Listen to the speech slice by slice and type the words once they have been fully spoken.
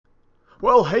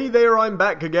Well, hey there, I'm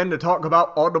back again to talk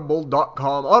about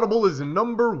Audible.com. Audible is the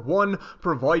 #1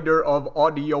 provider of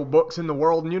audiobooks in the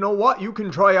world, and you know what? You can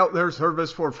try out their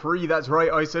service for free. That's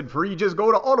right, I said free. Just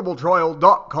go to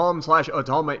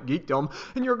audibletrial.com/atomicgeekdom,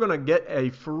 and you're going to get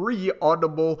a free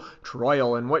Audible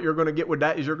trial. And what you're going to get with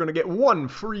that is you're going to get one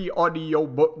free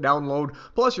audiobook download,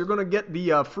 plus you're going to get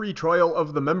the free trial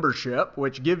of the membership,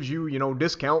 which gives you,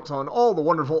 discounts on all the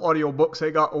wonderful audiobooks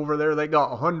they got over there. They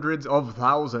got hundreds of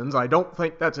thousands. I don't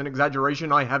think that's an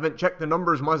exaggeration. I haven't checked the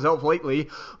numbers myself lately,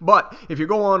 but if you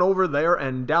go on over there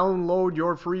and download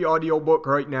your free audiobook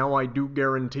right now, I do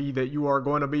guarantee that you are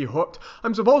going to be hooked.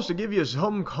 I'm supposed to give you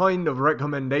some kind of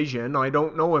recommendation. I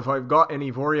don't know if I've got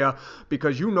any for you,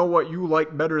 because you know what you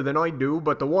like better than I do,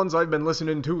 but the ones I've been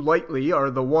listening to lately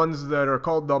are the ones that are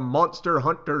called the Monster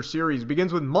Hunter series.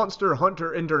 Begins with Monster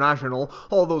Hunter International.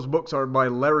 All those books are by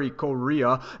Larry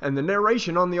Correia, and the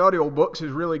narration on the audiobooks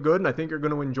is really good, and I think you're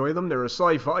going to enjoy them. They're a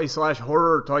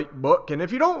sci-fi/horror type book, and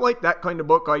if you don't like that kind of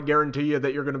book, I guarantee you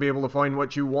that you're going to be able to find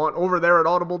what you want over there at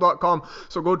audible.com.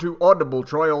 So go to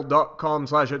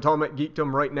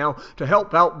audibletrial.com/atomicgeekdom right now to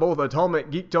help out both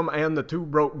Atomic Geekdom and the Two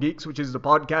Broke Geeks, which is the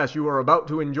podcast you are about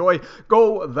to enjoy.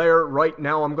 Go there right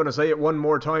now. I'm going to say it one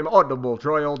more time,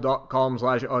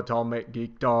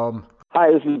 audibletrial.com/atomicgeekdom.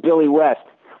 Hi, this is Billy West.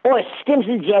 Or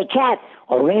Stimson J. Cat.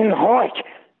 Or Lynn Hort.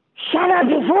 Shut up,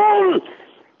 you fool!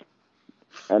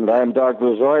 And I'm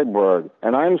Dr. Zoidberg,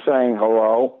 and I'm saying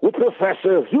hello with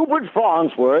Professor Hubert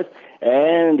Farnsworth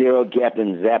and your old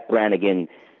Captain Zap Brannigan.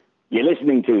 You're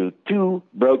listening to Two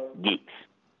Broke Geeks.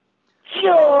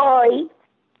 Joy!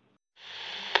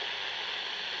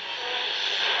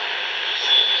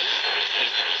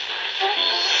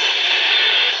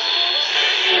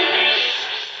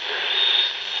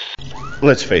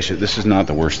 Let's face it, this is not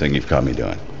the worst thing you've caught me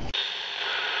doing.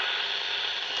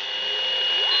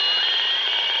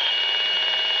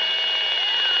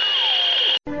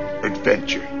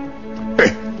 Adventure.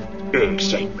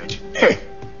 Excitement.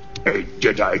 A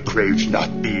Jedi craves not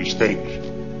these things.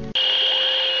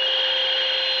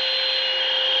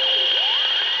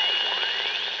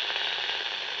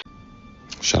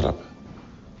 Shut up.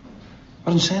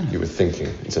 I wasn't saying it. You were thinking.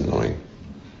 It's annoying.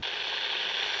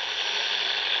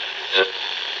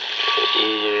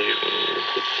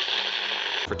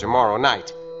 For tomorrow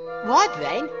night. What,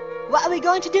 Vane? What are we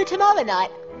going to do tomorrow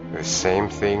night? The same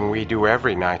thing we do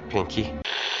every night, Pinky.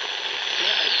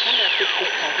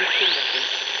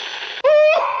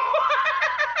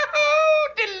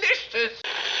 Delicious!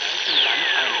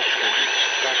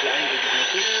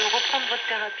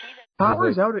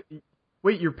 Power's out.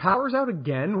 Wait, your power's out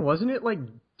again? Wasn't it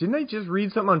didn't I just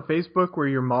read something on Facebook where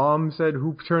your mom said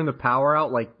who turned the power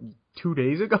out 2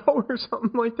 days ago or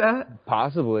something like that?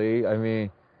 Possibly. I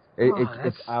mean,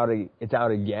 it's out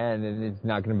again, and it's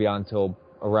not going to be on until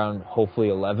around hopefully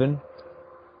 11.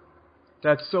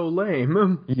 That's so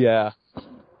lame. Yeah.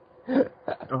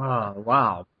 Oh,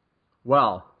 wow.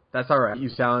 Well, that's all right. You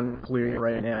sound clear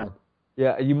right now.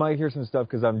 Yeah, you might hear some stuff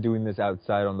because I'm doing this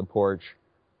outside on the porch.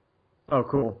 Oh,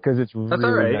 cool. Because it's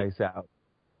really nice out.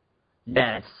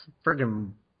 Yeah, it's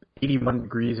freaking 81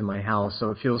 degrees in my house, so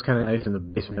it feels kind of nice in the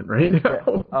basement right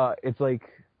now. I think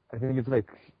it's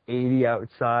 80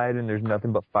 outside, and there's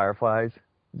nothing but fireflies.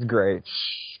 It's great.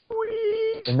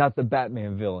 Sweet. And not the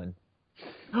Batman villain.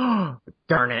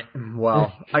 Darn it.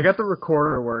 Well, I got the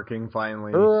recorder working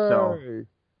finally, so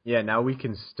yeah, now we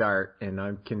can start, and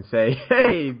I can say,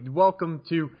 hey, welcome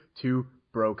to Two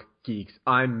Broke Geeks.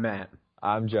 I'm Matt.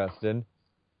 I'm Justin.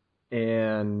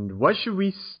 And what should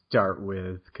we start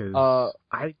with? Because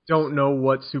I don't know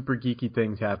what super geeky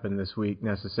things happened this week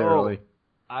necessarily. Oh,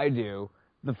 I do.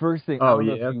 The first thing, I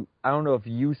don't know if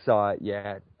you saw it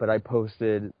yet, but I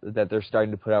posted that they're starting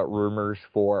to put out rumors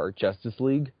for Justice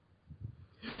League.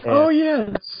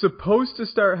 And it's supposed to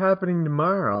start happening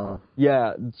tomorrow.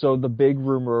 Yeah, so the big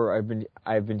rumor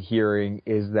I've been hearing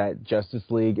is that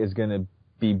Justice League is going to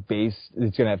be based.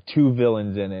 It's going to have two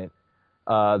villains in it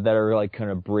that are kind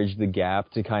of bridge the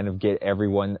gap to kind of get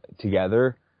everyone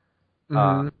together.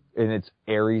 Mm-hmm. And it's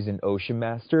Ares and Ocean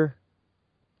Master.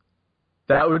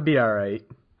 That would be all right.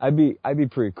 I'd be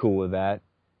pretty cool with that.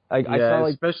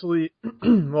 Especially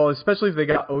if they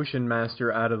got Ocean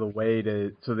Master out of the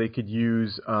way so they could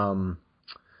use Black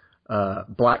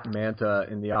Manta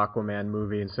in the Aquaman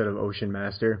movie instead of Ocean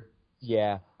Master.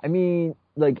 Yeah, I mean,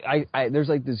 there's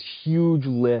this huge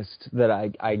list that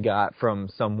I got from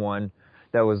someone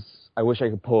that was, I wish I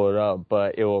could pull it up,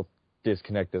 but it will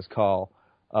disconnect this call.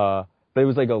 But it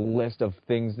was a list of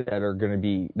things that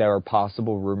are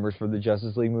possible rumors for the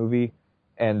Justice League movie.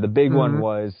 And the big one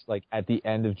was, at the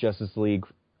end of Justice League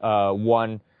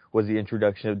 1, was the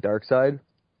introduction of Darkseid.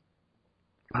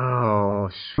 Oh,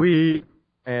 sweet.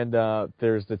 And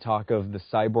there's the talk of the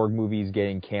Cyborg movies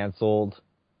getting canceled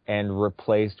and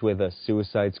replaced with a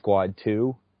Suicide Squad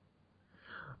 2.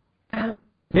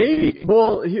 Hey,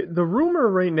 well, the rumor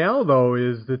right now, though,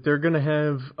 is that they're going to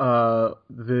have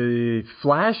the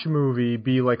Flash movie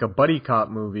be like a buddy cop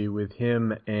movie with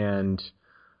him and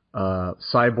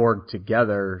Cyborg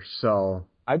together, so...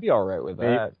 I'd be alright with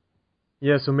that.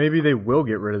 Yeah, so maybe they will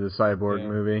get rid of the Cyborg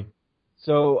movie.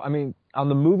 So, I mean, on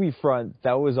the movie front,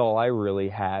 that was all I really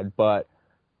had, but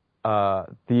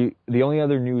the only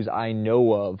other news I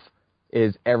know of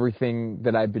is everything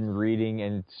that I've been reading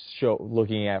and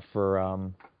looking at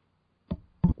for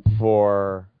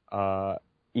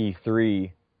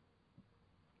E3.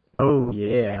 Oh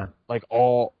yeah, like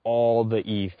all the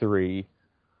E3.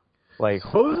 Like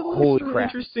holy crap!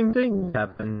 Interesting things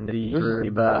happened at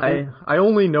E3, but I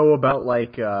only know about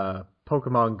like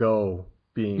Pokemon Go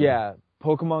being. Yeah,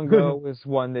 Pokemon Go was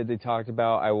one that they talked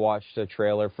about. I watched a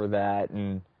trailer for that,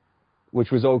 and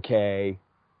which was okay.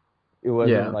 It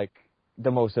wasn't like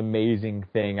the most amazing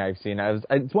thing I've seen.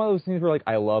 It's one of those things where like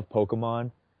I love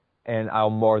Pokemon, and I'll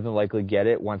more than likely get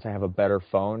it once I have a better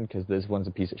phone because this one's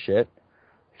a piece of shit.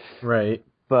 Right.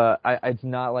 But it's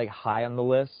not like high on the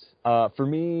list. For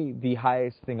me, the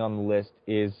highest thing on the list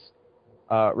is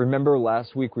remember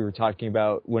last week we were talking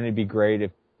about wouldn't it be great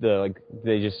if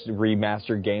they just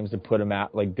remastered games and put them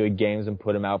out, like good games, and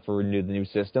put them out for the new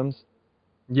systems?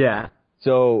 Yeah.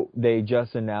 So they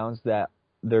just announced that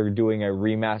they're doing a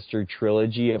remastered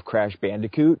trilogy of Crash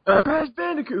Bandicoot. Crash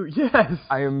Bandicoot, yes!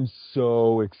 I am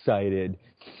so excited.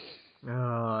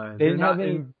 They're not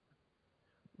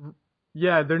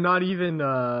they're not even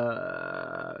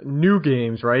new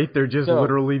games, right? They're just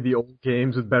literally the old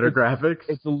games with better graphics.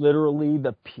 It's literally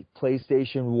the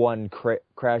PlayStation 1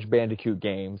 Crash Bandicoot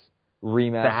games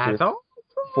remastered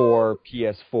for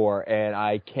PS4, and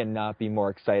I cannot be more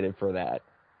excited for that.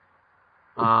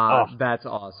 That's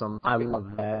awesome. I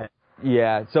love that.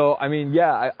 Yeah, so, I mean,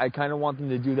 I kind of want them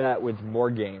to do that with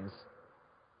more games.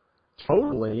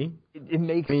 Totally. It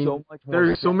makes so much more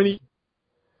There's sense. so many...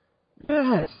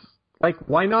 Yes. Like,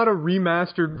 why not a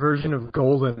remastered version of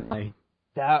GoldenEye?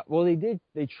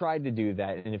 They tried to do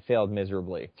that, and it failed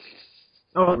miserably.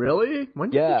 Oh, really?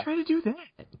 When did they try to do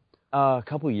that? A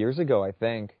couple years ago, I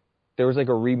think. There was like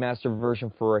a remastered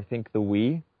version for, I think, the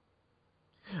Wii.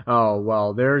 Oh,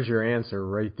 well, there's your answer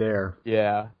right there.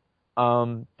 Yeah.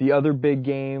 The other big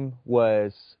game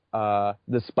was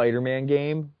the Spider-Man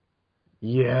game.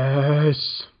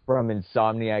 Yes. From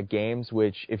Insomniac Games,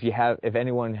 which if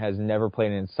anyone has never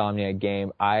played an Insomniac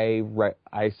game, I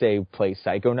say play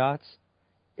Psychonauts.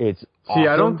 It's awesome. See,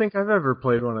 I don't think I've ever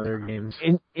played one of their games.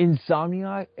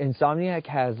 Insomniac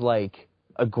has like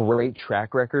a great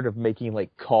track record of making like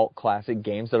cult classic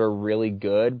games that are really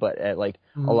good, but at like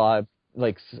a lot of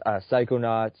like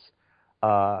Psychonauts,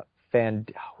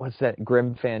 what's that?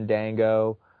 Grim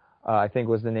Fandango, I think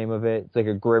was the name of it. It's like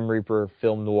a Grim Reaper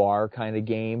film noir kind of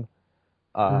game.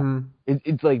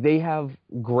 It's like they have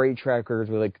great track records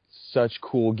with like such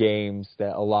cool games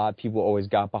that a lot of people always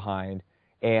got behind.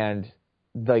 And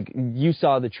like you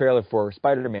saw the trailer for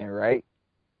Spider-Man, right?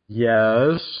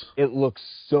 Yes. It looks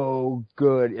so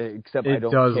good, except I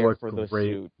don't care for the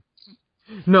suit.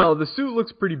 No, the suit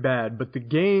looks pretty bad, but the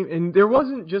game, and there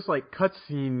wasn't just like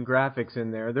cutscene graphics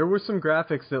in there. There were some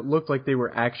graphics that looked like they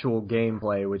were actual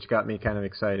gameplay, which got me kind of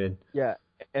excited. Yeah.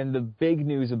 And the big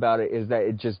news about it is that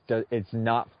it's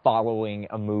not following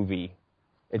a movie.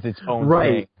 It's its own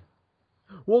thing.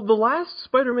 Well, the last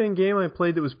Spider-Man game I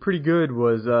played that was pretty good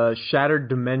was Shattered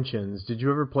Dimensions. Did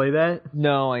you ever play that?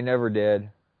 No, I never did.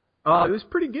 It was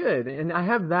pretty good. And I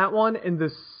have that one and the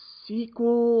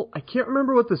sequel. I can't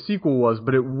remember what the sequel was,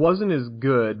 but it wasn't as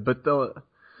good. But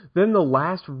then the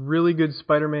last really good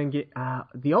Spider-Man game,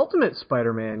 the Ultimate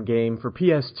Spider-Man game for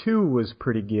PS2 was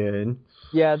pretty good.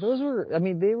 Yeah,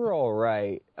 they were all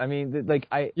right. I mean, like,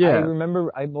 I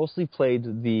remember I mostly played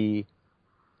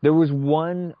there was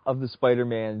one of the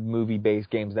Spider-Man movie-based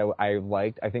games that I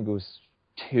liked. I think it was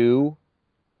 2.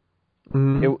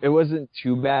 Mm-hmm. It wasn't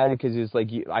too bad because it's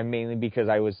like, mainly because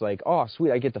I was like, oh,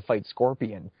 sweet, I get to fight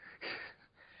Scorpion.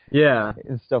 Yeah.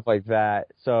 And stuff like that.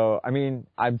 So, I mean,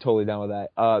 I'm totally down with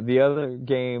that. The other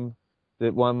game... the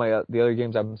other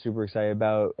games I'm super excited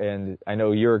about, and I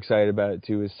know you're excited about it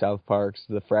too, is South Park's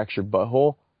The Fractured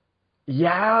Butthole.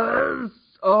 Yes!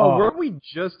 Weren't we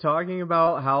just talking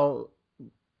about how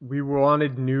we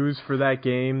wanted news for that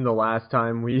game the last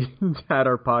time we had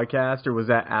our podcast, or was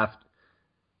that after?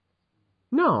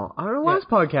 No, on our last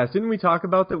podcast, didn't we talk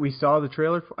about that we saw the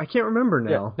trailer? I can't remember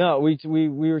now. Yeah. No, we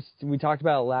talked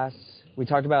about it we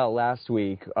talked about it last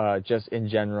week, just in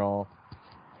general.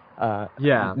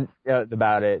 Yeah.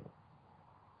 About it.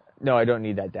 No, I don't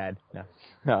need that, Dad. No.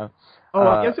 No. Oh,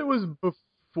 I guess it was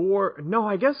before. No,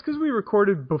 I guess because we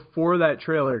recorded before that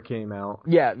trailer came out.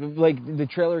 Yeah, like the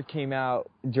trailer came out.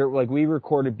 Like we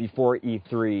recorded before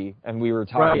E3, and we were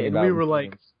talking about. And we were games.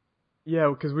 like, yeah,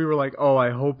 because we were like, oh,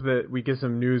 I hope that we get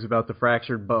some news about the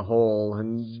fractured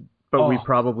butthole, but we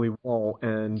probably won't.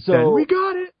 And so then we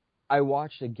got it. I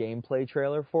watched a gameplay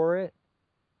trailer for it,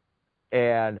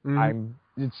 and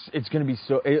it's gonna be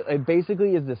so. It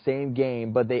basically is the same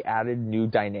game, but they added new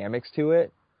dynamics to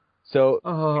it.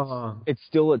 So it's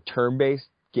still a turn-based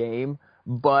game,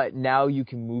 but now you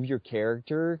can move your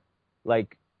character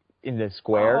like in the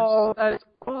squares. Oh, that's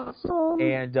awesome!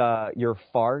 And your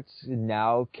farts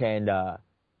now can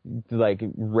like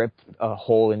rip a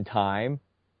hole in time.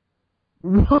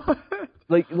 What?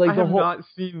 Like I have not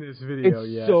seen this video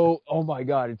yet. So, oh my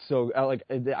god, it's so like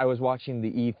I was watching the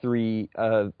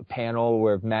E3 panel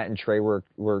where Matt and Trey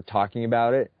were talking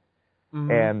about it,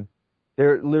 and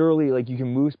they're literally like you can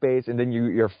move space, and then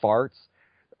your farts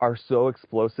are so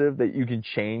explosive that you can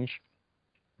change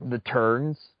the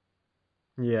turns.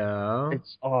 Yeah.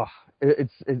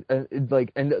 It's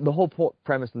like, and the whole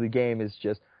premise of the game is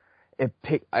just it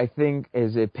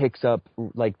picks up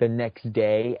like the next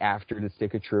day after the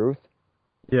Stick of Truth.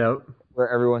 Yep. Where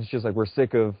everyone's just like, we're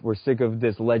sick of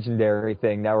this legendary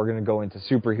thing. Now we're gonna go into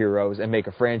superheroes and make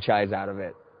a franchise out of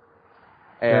it.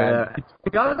 And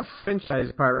it got a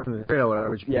franchise part from the trailer,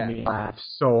 which made me laugh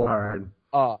so hard.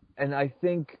 And I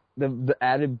think the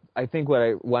added, I think what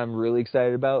I'm really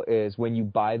excited about is when you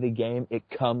buy the game, it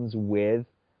comes with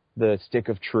the Stick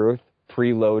of Truth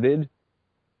preloaded.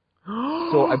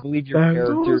 So I believe your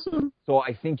character. Awesome. So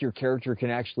I think your character can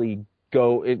actually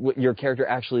go. Your character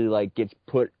actually like gets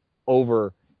put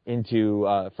over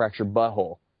into Fractured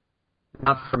Butthole.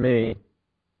 Not for me.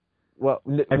 Well,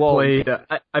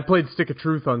 I played Stick of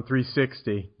Truth on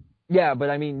 360. Yeah, but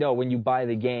I mean, no. When you buy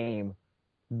the game,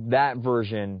 that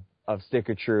version of Stick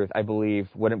of Truth, I believe,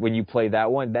 when you play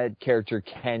that one, that character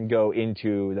can go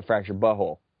into the Fractured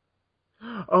Butthole.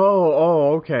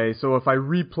 Oh, okay. So if I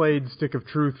replayed Stick of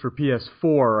Truth for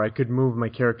PS4, I could move my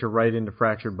character right into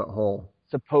Fractured Butthole.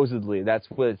 Supposedly, that's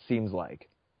what it seems like.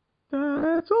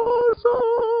 That's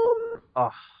awesome!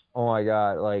 Oh my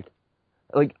god, like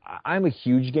I'm a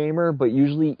huge gamer, but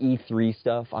usually E3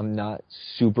 stuff I'm not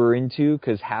super into,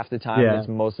 because half the time it's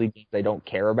mostly games I don't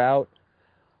care about.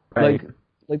 Right.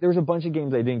 Like there was a bunch of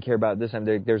games I didn't care about this time.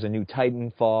 There's a new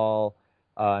Titanfall,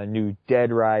 new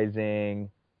Dead Rising,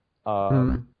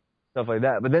 stuff like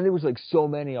that. But then there was like so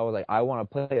many, I was like, I want to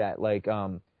play that. Like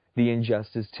the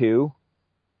Injustice 2.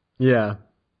 Yeah.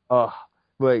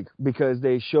 Like because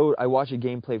I watched a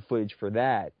gameplay footage for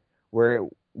that where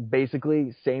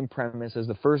basically same premise as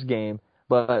the first game,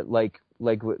 but like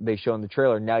they show in the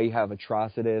trailer, now you have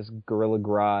Atrocitus, Gorilla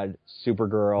Grodd,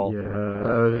 Supergirl.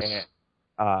 Yes. And,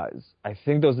 I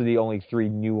think those are the only 3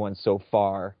 new ones so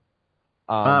far.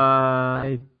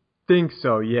 I think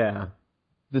so, yeah.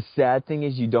 The sad thing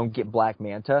is you don't get Black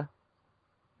Manta.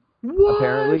 What?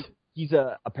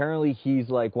 Apparently he's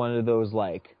like one of those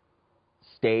like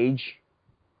stage.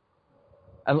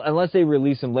 Unless they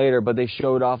release him later, but they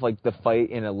showed off like the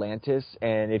fight in Atlantis,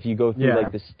 and if you go through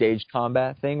like the stage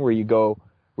combat thing where you throw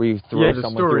the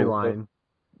someone storyline.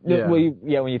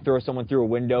 When you throw someone through a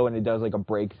window and it does like a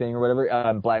break thing or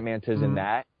whatever. Black Manta's in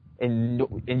that, and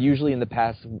usually in the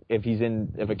past,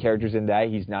 if a character's in that,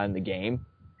 he's not in the game.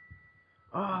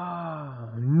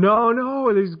 No,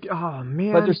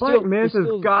 man, but Black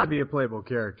Manta's got to be a playable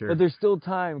character. But there's still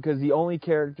time, because the only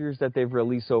characters that they've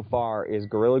released so far is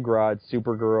Gorilla Grodd,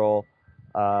 Supergirl,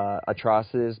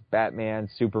 Atrocitus, Batman,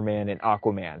 Superman, and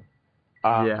Aquaman.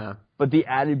 But the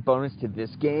added bonus to this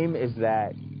game is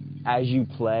that as you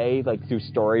play, like through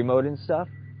story mode and stuff,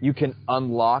 you can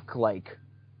unlock like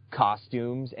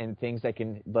costumes and things that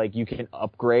can like you can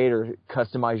upgrade or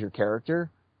customize your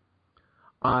character.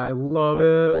 I love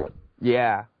it.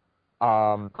 Yeah.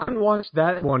 I didn't watch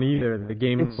that one either. The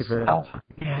game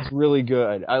it's really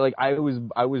good. I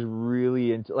was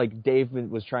really into, like, Dave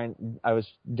was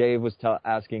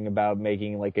asking about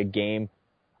making like a game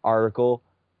article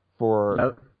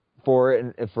for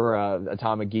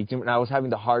Atomic Geekdom, and I was having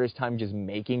the hardest time just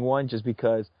making one, just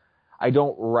because I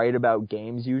don't write about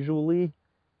games usually,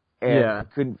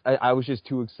 and I was just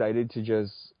too excited to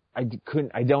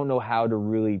I don't know how to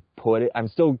really put it. I'm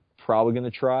still probably going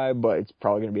to try, but it's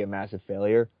probably going to be a massive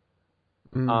failure.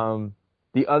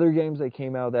 The other games that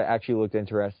came out that actually looked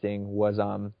interesting was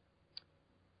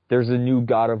there's a new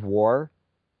God of War,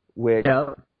 which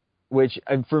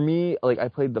and for me, like, I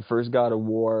played the first God of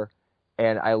War,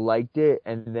 and I liked it,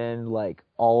 and then like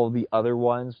all of the other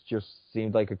ones just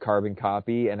seemed like a carbon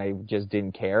copy, and I just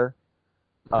didn't care.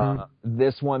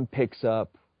 This one picks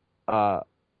up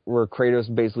where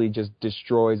Kratos basically just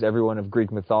destroys everyone of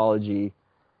Greek mythology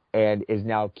and is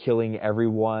now killing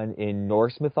everyone in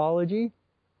Norse mythology.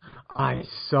 I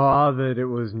saw that it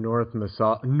was Norse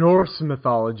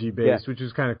mythology based, which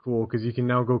is kind of cool because you can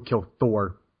now go kill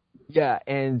Thor. Yeah,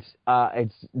 and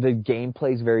it's the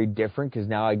gameplay's very different because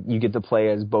now you get to play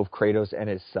as both Kratos and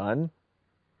his son.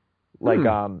 Like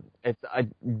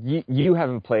you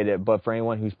haven't played it, but for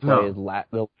anyone who's played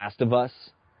The Last of Us,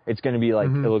 it's going to be like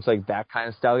it looks like that kind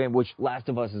of style game. Which Last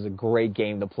of Us is a great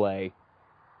game to play.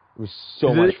 It was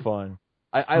so much fun.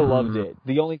 I loved it.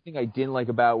 The only thing I didn't like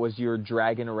about it was you're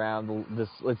dragging around this.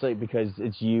 Let's say because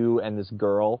it's you and this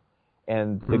girl,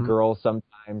 and the girl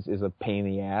sometimes is a pain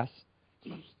in the ass.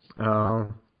 Oh,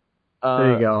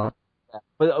 there you go.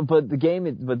 But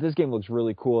this game looks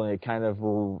really cool, and it kind of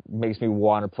makes me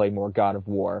want to play more God of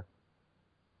War.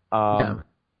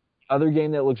 Other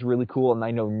game that looks really cool, and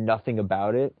I know nothing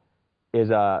about it, is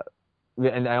and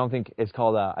I don't think it's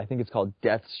called. I think it's called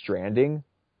Death Stranding.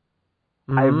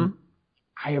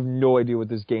 I have no idea what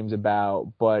this game's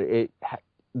about, but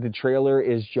the trailer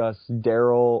is just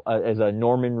Daryl as a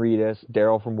Norman Reedus,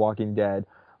 Daryl from Walking Dead,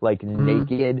 like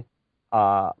naked,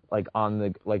 like on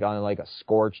a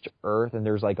scorched earth, and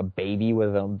there's like a baby with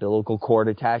an umbilical cord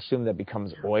attached to him that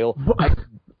becomes oil.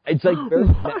 It's like very.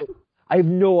 I have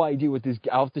no idea what this.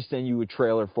 I'll have to send you a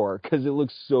trailer for it because it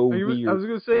looks so weird. I was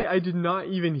gonna say I did not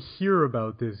even hear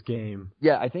about this game.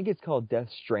 Yeah, I think it's called Death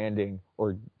Stranding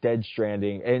or Dead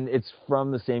Stranding, and it's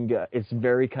from the same guy. It's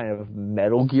very kind of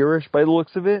Metal Gearish by the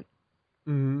looks of it.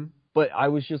 But I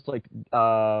was just like,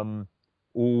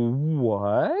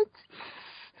 what?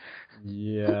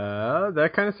 Yeah,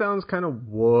 that kind of sounds kind of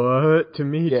what to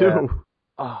me too.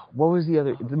 What was the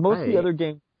other?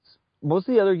 Most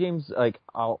of the other games, like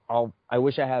I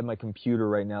wish I had my computer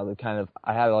right now that kind of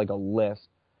I had like a list,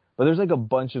 but there's like a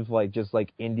bunch of like just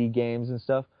like indie games and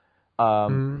stuff.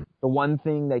 The one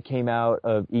thing that came out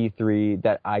of E3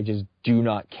 that I just do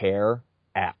not care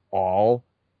at all,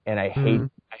 and I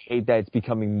hate that it's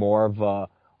becoming more of a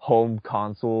home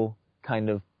console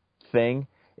kind of thing,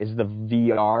 is the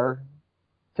VR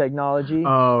technology.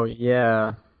 Oh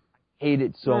yeah. Hate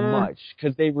it so much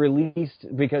because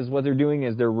what they're doing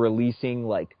is they're releasing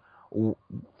like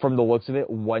from the looks of it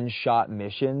one-shot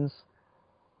missions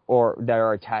or that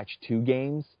are attached to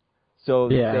games. So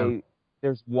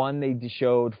there's one they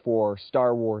showed for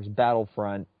Star Wars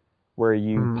Battlefront where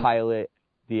you pilot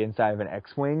the inside of an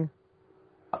X-wing.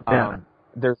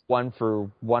 There's one for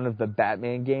one of the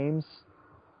Batman games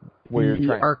where you're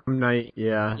trying Arkham Knight,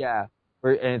 and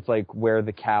it's like wear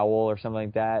the cowl or something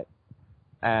like that.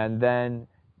 And then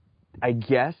I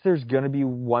guess there's going to be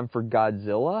one for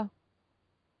Godzilla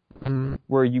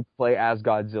where you play as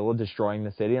Godzilla destroying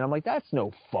the city. And I'm like, that's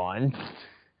no fun.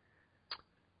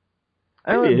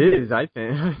 It is, I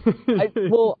think.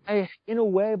 In a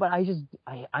way, but I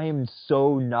am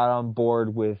so not on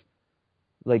board with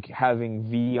like having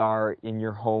VR in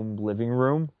your home living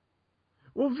room.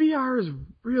 Well, VR is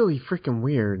really freaking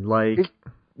weird. Like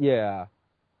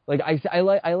I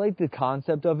like the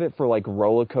concept of it for like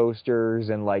roller coasters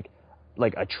and like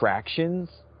attractions.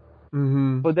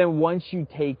 But then once you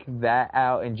take that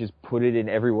out and just put it in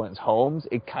everyone's homes,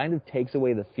 it kind of takes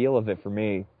away the feel of it for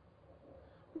me.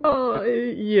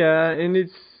 Yeah, and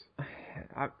it's.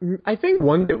 I think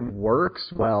one that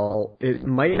works well, it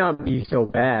might not be so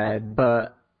bad,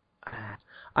 but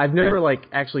I've never like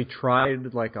actually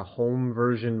tried like a home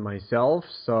version myself,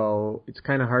 so it's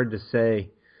kind of hard to say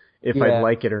if I'd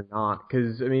like it or not,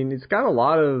 because I mean it's got a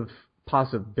lot of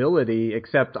possibility,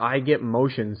 except I get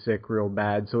motion sick real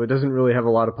bad, so it doesn't really have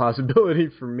a lot of possibility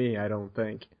for me, I don't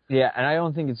think. Yeah, and I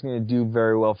don't think it's going to do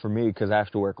very well for me because I have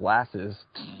to wear glasses.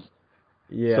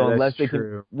 Yeah, so unless that's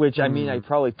true. Which I mean, I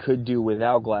probably could do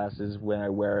without glasses when I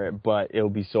wear it, but it'll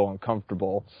be so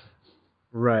uncomfortable.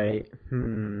 Right.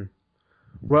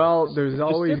 Well, there's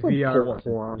always VR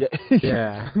porn.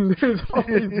 Yeah. There's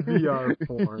always VR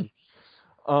porn.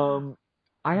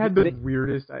 I had the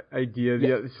weirdest idea.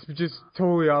 This is just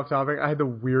totally off topic. I had the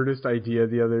weirdest idea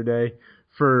the other day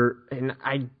and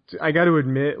I got to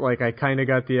admit, like, I kind of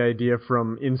got the idea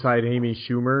from Inside Amy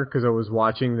Schumer because I was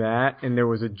watching that, and there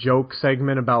was a joke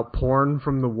segment about porn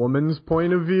from the woman's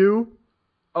point of view.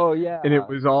 Oh yeah. And it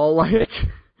was all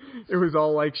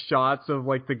like shots of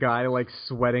like the guy like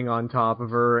sweating on top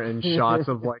of her and shots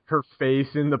of like her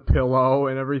face in the pillow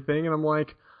and everything, and I'm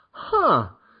like,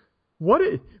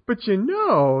 but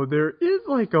there is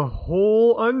like a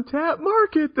whole untapped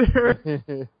market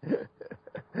there.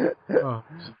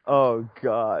 Oh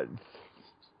God.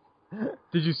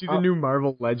 Did you see the new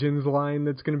Marvel Legends line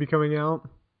that's going to be coming out?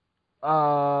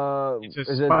 It's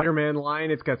a Spider-Man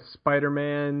line. It's got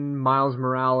Spider-Man, Miles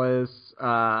Morales,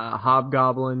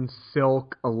 Hobgoblin,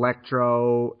 Silk,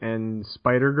 Electro, and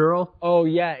Spider-Girl. Oh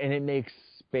yeah, and it makes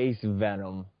Space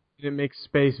Venom. It makes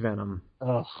Space Venom.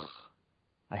 Ugh,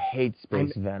 I hate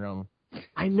Space Venom.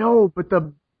 I know, but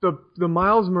the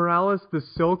Miles Morales, the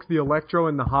Silk, the Electro,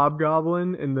 and the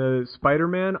Hobgoblin and the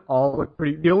Spider-Man all look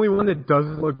pretty. The only one that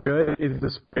doesn't look good is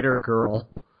the Spider-Girl.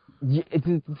 Yeah,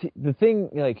 the thing,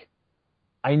 like,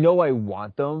 I know I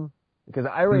want them because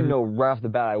I already know right off the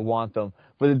bat I want them,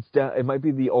 but it might be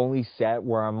the only set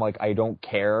where I'm like I don't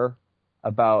care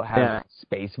about having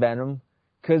Space Venom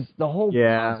because the whole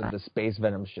concept of Space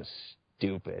Venom is just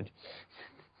stupid.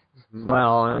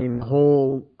 Well, I mean, the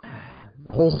whole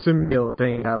symbiote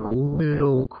thing got a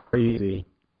little crazy.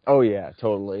 Oh yeah,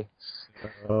 totally.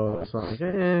 So it's like,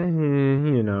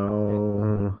 you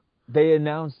know. They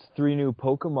announced 3 new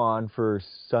Pokemon for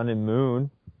Sun and Moon.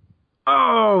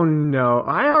 Oh no,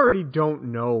 I already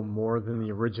don't know more than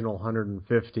the original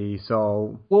 150,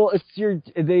 so... Well,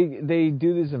 they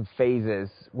do this in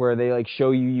phases, where they like show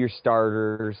you your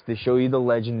starters, they show you the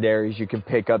legendaries you can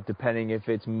pick up depending if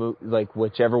it's like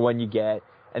whichever one you get,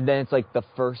 and then it's like the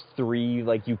first 3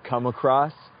 like you come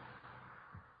across,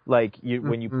 like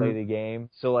when you play the game.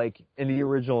 So like in the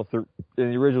original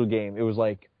game, it was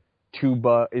like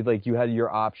like you had your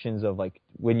options of like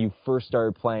when you first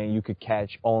started playing, you could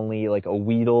catch only like a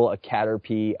Weedle, a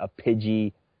Caterpie, a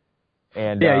Pidgey,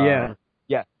 and yeah.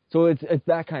 So it's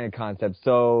that kind of concept.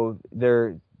 So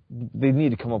they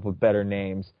need to come up with better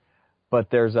names. But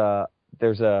there's a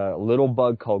little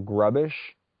bug called Grubbish,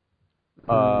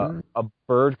 a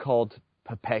bird called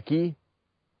Papeki.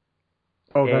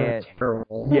 Oh, that's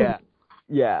terrible.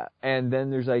 Yeah, and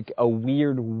then there's like a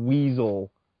weird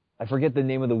weasel. I forget the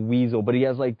name of the weasel, but he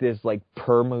has like this like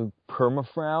perma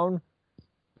frown.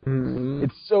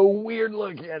 It's so weird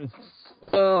looking.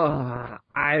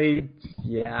 I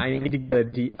need to get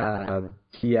a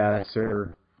DS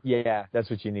or... Yeah,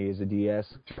 that's what you need is a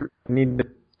DS. I need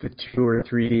the 2 or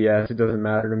 3DS. It doesn't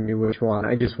matter to me which one.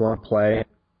 I just want to play.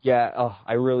 Yeah,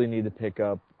 I really need to pick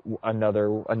up another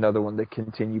one to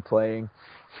continue playing.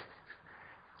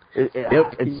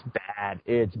 It's bad.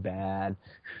 It's bad.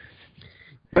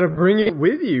 You gotta bring it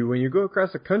with you when you go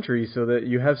across the country so that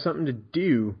you have something to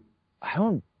do. I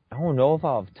don't know if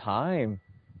I'll have time.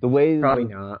 The way probably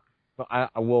not.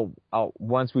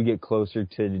 Once we get closer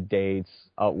to the dates,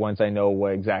 once I know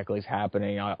what exactly is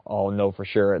happening, I'll know for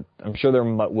sure. I'm sure there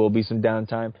will be some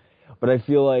downtime, but I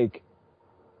feel like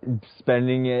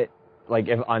spending it, like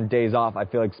if on days off, I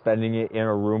feel like spending it in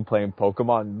a room playing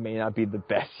Pokemon may not be the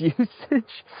best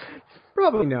usage.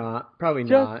 Probably not. I mean,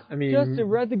 Justin,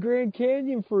 we're at the Grand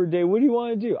Canyon for a day. What do you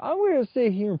want to do? I'm going to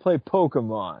stay here and play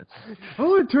Pokemon. I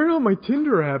want to turn on my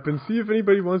Tinder app and see if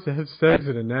anybody wants to have sex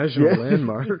at a national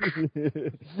landmark.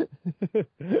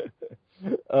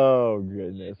 Oh,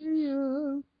 goodness.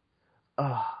 Yeah.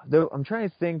 I'm trying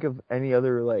to think of any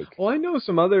other, like... Well, I know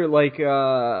some other, like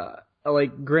Grant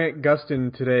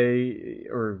Gustin today,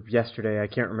 or yesterday, I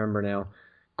can't remember now,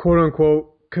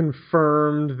 quote-unquote,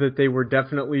 confirmed that they were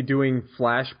definitely doing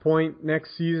Flashpoint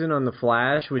next season on The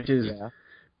Flash, which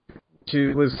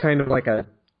was kind of like a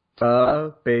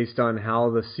based on how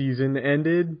the season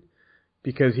ended,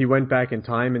 because he went back in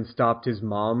time and stopped his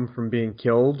mom from being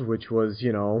killed, which was,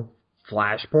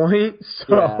 Flashpoint.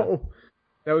 So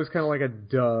that was kind of like a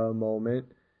duh moment.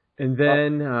 And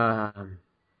then...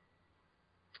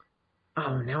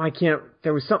 now I can't...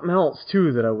 There was something else,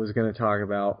 too, that I was going to talk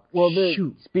about. Well,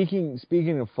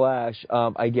 speaking of Flash,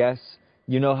 I guess,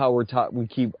 you know how we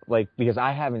keep, like, because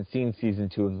I haven't seen season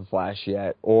 2 of The Flash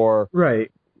yet, or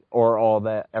all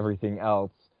that, everything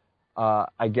else.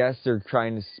 I guess they're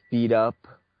trying to speed up,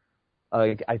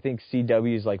 like, I think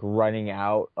CW is, like, running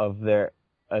out of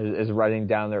is running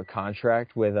down their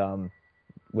contract with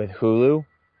Hulu.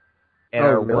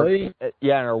 And really?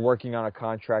 And are working on a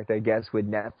contract, I guess,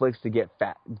 with Netflix to get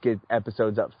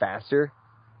episodes up faster.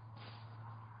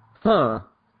 Huh.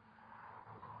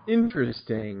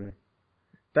 Interesting.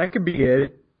 That could be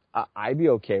good. I'd be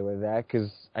okay with that, because,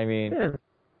 I mean,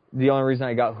 the only reason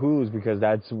I got Hulu is because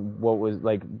that's what was,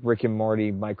 like, Rick and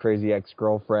Morty, My Crazy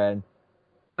Ex-Girlfriend.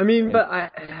 I mean, but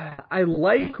I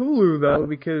like Hulu, though,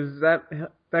 because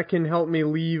that can help me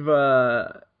leave...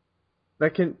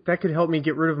 That could help me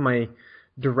get rid of my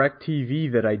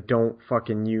DirecTV that I don't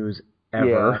fucking use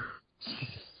ever. Yeah.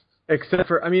 Except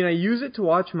for, I mean, I use it to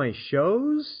watch my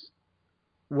shows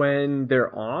when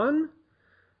they're on,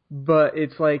 but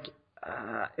it's like,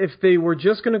 if they were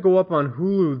just going to go up on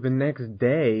Hulu the next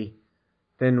day,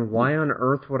 then why on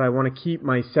earth would I want to keep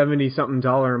my $70-something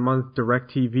a month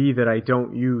DirecTV that I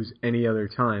don't use any other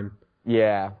time?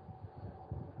 Yeah.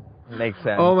 Makes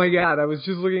sense. Oh my god, I was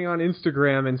just looking on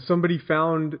Instagram and somebody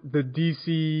found the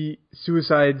DC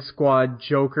Suicide Squad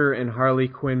Joker and Harley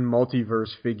Quinn multiverse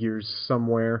figures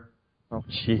somewhere. Oh,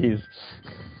 jeez.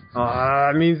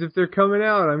 It means if they're coming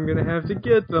out, I'm going to have to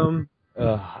get them.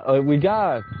 We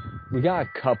got a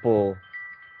couple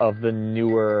of the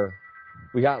newer.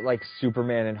 We got like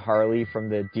Superman and Harley from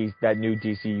that new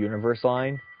DC Universe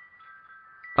line.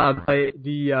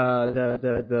 The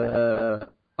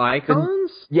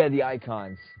Icons? Yeah, the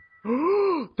Icons.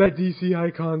 That DC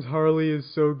Icons Harley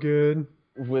is so good.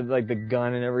 With like the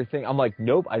gun and everything. I'm like,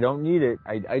 nope, I don't need it.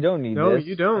 I don't need this. No,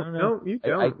 you don't. No, you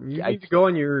don't. You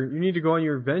need to go on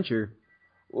your adventure.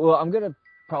 Well, I'm gonna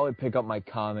probably pick up my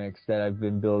comics that I've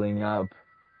been building up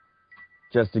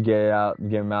just to get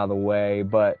them out of the way.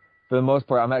 But for the most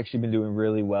part, I've actually been doing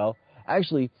really well.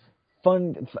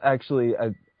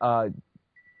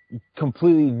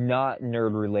 Completely not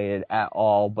nerd related at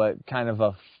all, but kind of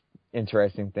a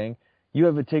interesting thing. You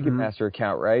have a Ticketmaster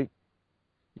account, right?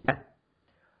 Yeah.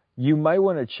 You might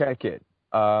want to check it.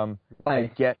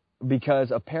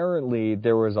 Because apparently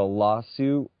there was a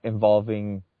lawsuit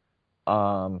involving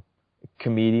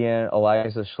comedian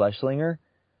Eliza Schlesinger.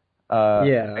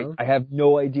 Yeah. I have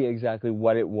no idea exactly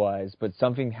what it was, but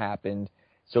something happened.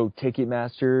 So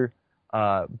Ticketmaster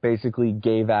basically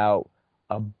gave out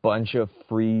a bunch of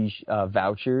free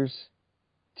vouchers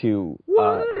to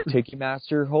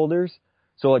Ticketmaster holders.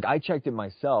 So like I checked it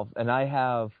myself, and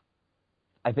I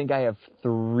think I have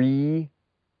 3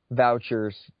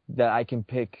 vouchers that I can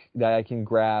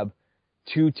grab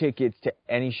 2 tickets to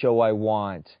any show I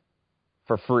want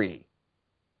for free.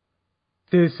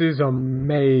 This is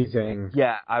amazing.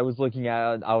 Yeah, I was looking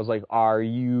at it, I was like,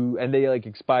 and they like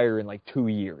expire in like 2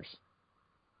 years.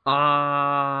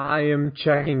 I am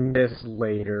checking this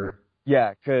later.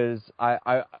 Yeah, cause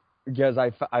I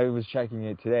was checking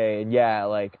it today, and yeah,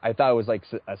 like I thought it was like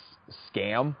a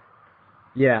scam.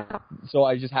 Yeah. So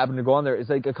I just happened to go on there. It's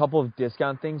like a couple of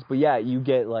discount things, but yeah, you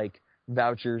get like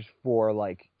vouchers for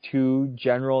like 2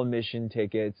 general admission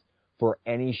tickets for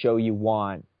any show you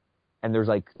want, and there's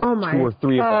like 2 or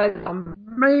 3 of them.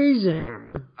 Amazing.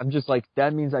 I'm just like,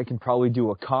 that means I can probably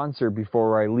do a concert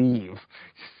before I leave.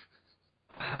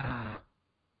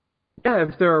 Yeah,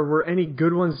 if there were any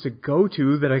good ones to go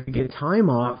to that I could get time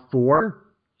off for.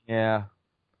 Yeah.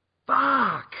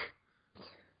 Fuck.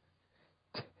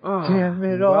 Oh, damn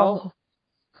it all.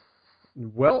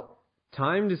 Well,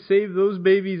 time to save those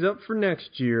babies up for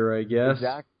next year, I guess.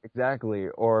 Exactly.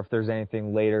 Or if there's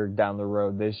anything later down the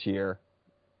road this year.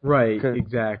 Right,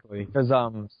 exactly. Because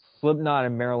Slipknot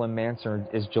and Marilyn Manson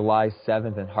is July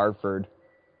 7th in Hartford.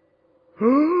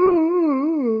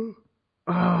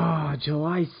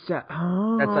 July 7th.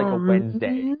 Oh, that's like a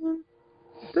Wednesday.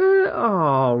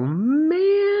 Oh,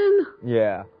 man.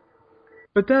 Yeah.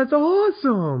 But that's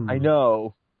awesome. I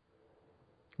know.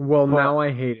 Well, now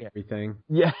I hate everything.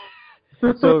 Yeah.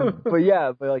 But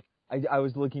like, I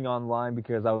was looking online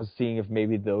because I was seeing if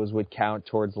maybe those would count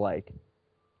towards like,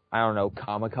 I don't know,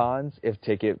 Comic-Cons, if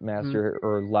Ticketmaster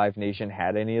or Live Nation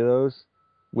had any of those,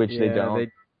 which they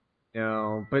don't.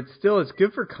 No, but still, it's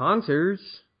good for concerts.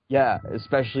 Yeah,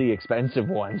 especially expensive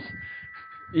ones.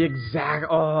 Exactly.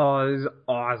 Oh, this is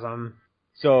awesome.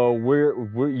 So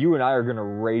you and I are gonna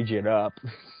rage it up.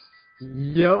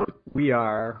 Yep, we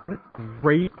are.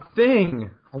 Great thing.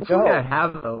 Hopefully I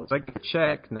have those. I can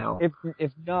check now.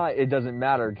 If not, it doesn't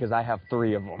matter because I have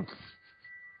 3 of them.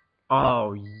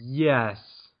 Oh yes.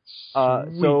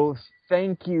 So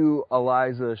thank you,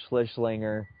 Eliza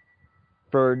Schlesinger,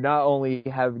 for not only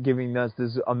giving us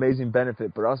this amazing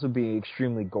benefit, but also being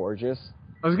extremely gorgeous.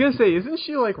 I was gonna say, isn't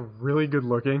she like really good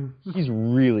looking? She's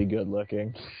really good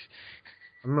looking.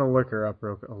 I'm gonna look her up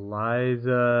real quick.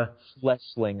 Eliza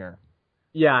Schlesinger.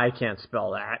 Yeah, I can't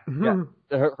spell that. Yeah.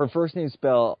 Her first name is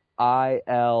spelled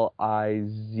Iliza.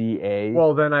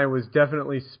 Well, then I was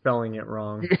definitely spelling it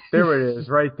wrong. There it is,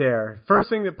 right there. First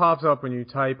thing that pops up when you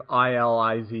type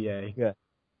Iliza. Yeah.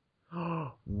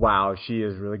 Wow, she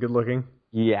is really good looking.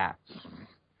 Yeah.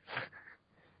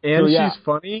 And she's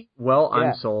funny. Well,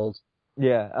 I'm sold.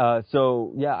 Yeah. I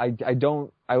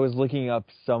was looking up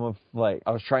I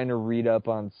was trying to read up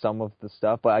on some of the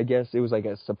stuff, but I guess it was like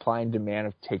a supply and demand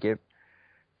of ticket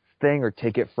thing or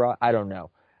ticket fraud. I don't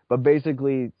know. But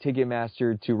basically,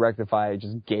 Ticketmaster, to rectify it,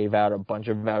 just gave out a bunch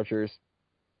of vouchers.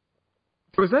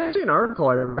 There was actually an article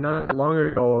I read not long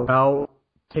ago about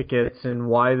tickets and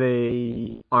why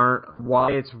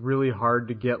it's really hard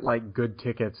to get like good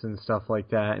tickets and stuff like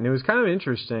that. And it was kind of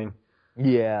interesting.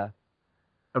 Yeah.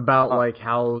 About like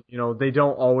how, they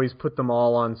don't always put them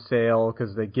all on sale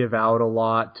because they give out a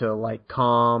lot to like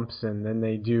comps, and then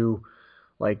they do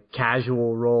like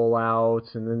casual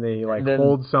rollouts, and then they like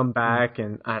hold some back,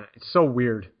 and it's so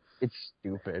weird. It's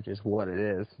stupid is what it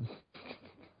is.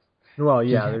 Well,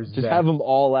 yeah, just have them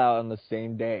all out on the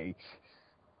same day.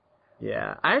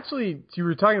 Yeah, you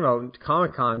were talking about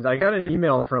Comic-Cons. I got an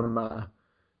email from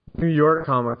New York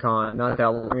Comic-Con not that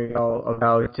long ago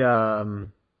about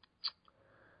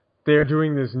they're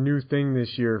doing this new thing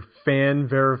this year, fan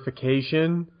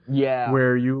verification. Yeah.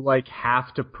 Where you like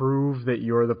have to prove that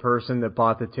you're the person that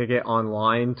bought the ticket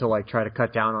online to like try to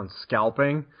cut down on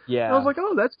scalping. Yeah. And I was like,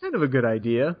 oh, that's kind of a good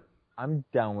idea. I'm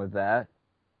down with that.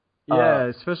 Yeah,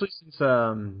 especially since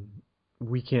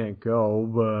we can't go,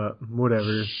 but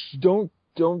whatever. Don't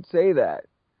say that.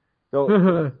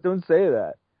 Don't say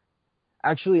that.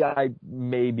 Actually, I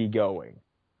may be going.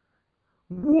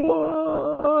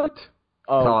 What?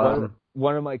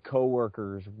 One of my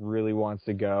coworkers really wants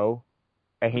to go,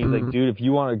 and he's like, "Dude, if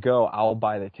you want to go, I'll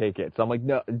buy the tickets." I'm like,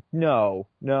 "No.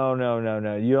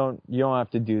 You don't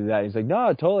have to do that." He's like,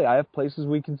 "No, totally. I have places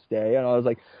we can stay." And I was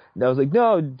like,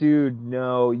 "No, dude,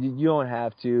 no, you don't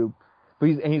have to." But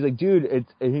he's like, "Dude,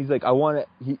 he's like, I want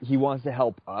to." He wants to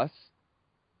help us.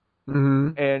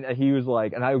 Mm-hmm. And he was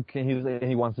like, he was like,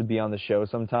 he wants to be on the show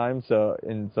sometime. So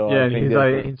yeah, and he's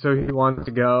like, so he wants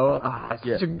to go.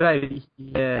 Yeah. Such a good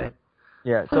idea.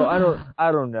 Yeah. So I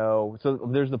don't know. So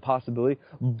there's the possibility,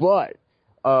 but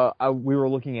we were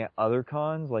looking at other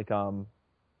cons, like I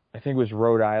think it was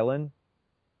Rhode Island,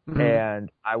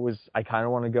 and I kind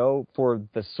of want to go for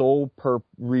the sole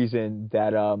reason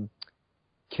that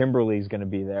Kimberly's going to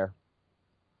be there.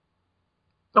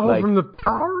 Oh, from the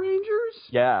Power Rangers?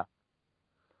 Yeah.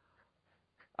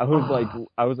 I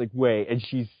was like, wait, and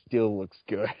she still looks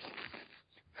good.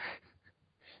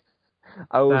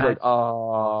 I was like, oh,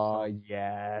 awesome.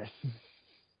 yes.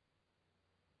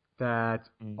 That's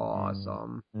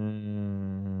awesome.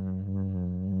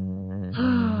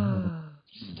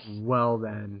 Well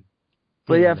then.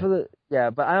 But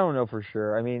but I don't know for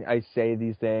sure. I mean, I say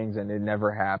these things and it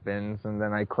never happens, and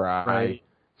then I cry. Right.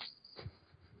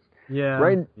 Yeah.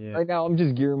 Right now, I'm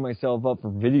just gearing myself up for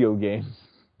video games.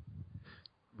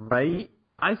 Right?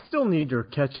 I still need to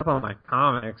catch up on my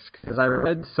comics, because I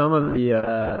read some of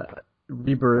the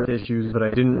Rebirth issues, but I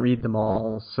didn't read them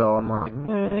all, so I'm like,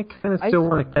 I kind of still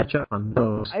want to catch up on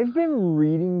those. I've been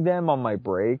reading them on my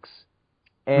breaks,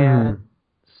 and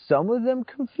some of them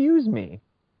confuse me.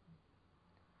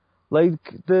 Like,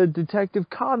 the Detective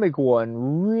Comic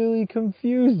one really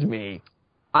confused me.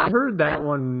 I heard that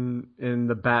one and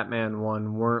the Batman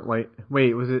one weren't like...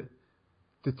 Wait, was it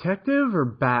Detective or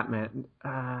Batman?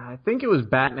 I think it was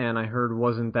Batman I heard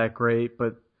wasn't that great,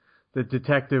 but the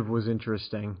Detective was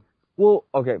interesting. Well,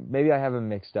 okay, maybe I have them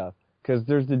mixed up. Because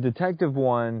there's the Detective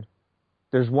one.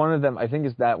 There's one of them, I think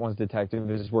that one's Detective.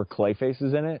 This is where Clayface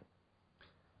is in it.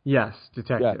 Yes,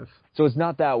 Detective. Yeah. So it's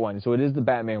not that one. So it is the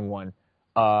Batman one.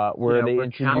 Where they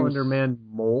introduce Calendar Man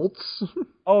molts.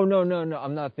 Oh no!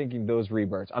 I'm not thinking those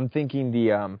rebirths. I'm thinking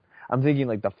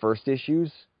like the first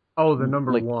issues. Oh, the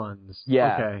number ones.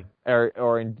 Yeah. Okay.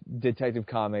 Or in Detective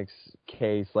Comics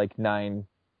case like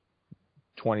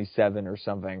 927 or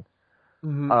something.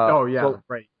 Mm-hmm. Oh yeah, so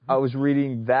right. I was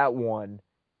reading that one,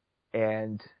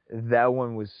 and that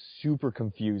one was super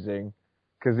confusing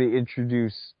because they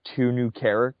introduced two new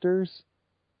characters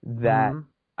that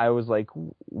I was like,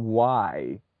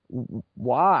 why?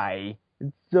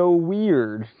 It's so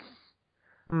weird.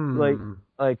 Like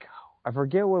I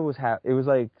forget what was happening. It was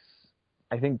like,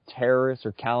 I think Terrorist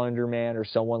or Calendar Man or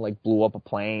someone like blew up a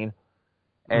plane,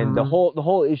 and the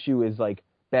whole issue is like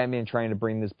Batman trying to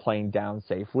bring this plane down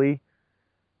safely.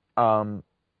 And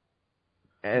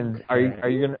are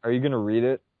you gonna read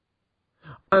it?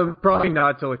 Probably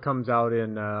not till it comes out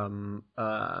in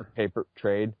paper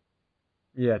trade.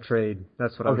 Yeah, trade.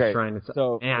 That's what I was trying to say.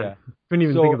 So, couldn't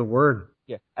even think of the word.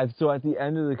 Yeah. And so at the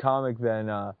end of the comic,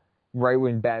 then, right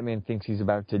when Batman thinks he's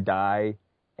about to die,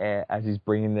 as he's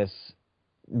bringing this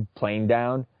plane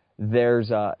down,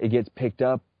 it gets picked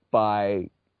up by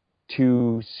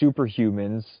two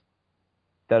superhumans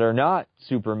that are not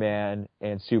Superman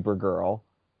and Supergirl,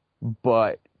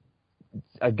 but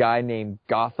a guy named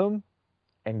Gotham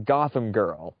and Gotham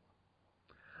Girl.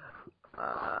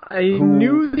 I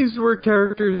knew these were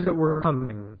characters that were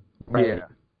coming. Right? Yeah.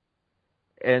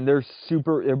 And they're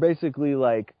basically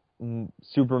like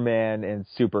Superman and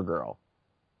Supergirl,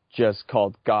 just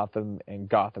called Gotham and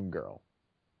Gotham Girl.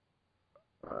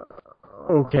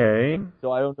 Okay.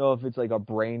 So I don't know if it's like a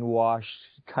brainwashed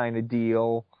kind of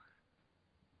deal,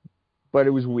 but it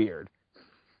was weird.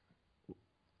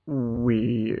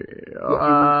 Okay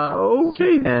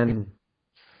then.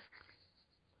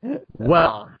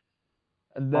 Well,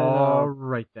 And then, all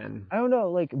right then. I don't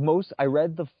know, like I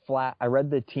read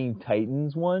the Teen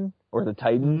Titans one, or the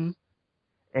Titans,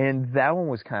 and that one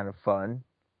was kind of fun.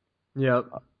 Yep.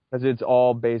 Because it's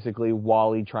all basically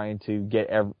Wally trying to get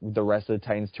the rest of the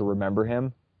Titans to remember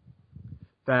him.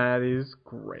 That is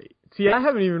great. See, I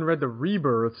haven't even read the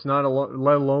Rebirths, let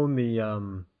alone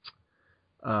the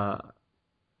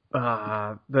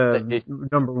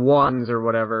number ones or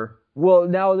whatever. Well,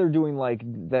 now they're doing like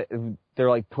that. They're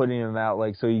like putting them out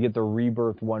like so you get the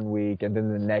Rebirth one week, and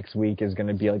then the next week is going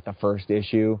to be like the first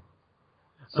issue.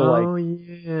 So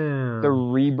yeah. The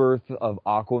Rebirth of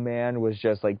Aquaman was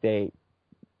just like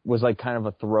was like kind of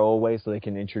a throwaway, so they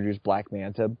can introduce Black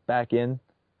Manta back in.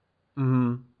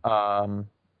 Mm-hmm.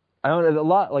 I don't know, a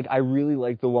lot. Like I really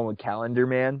like the one with Calendar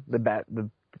Man, the Bat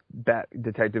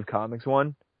Detective Comics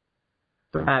one.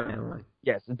 The Batman one.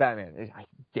 Yes, the Batman.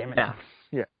 Damn it. Yeah.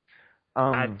 Yeah.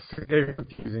 They're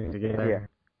confusing together. Yeah.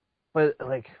 But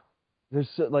like, there's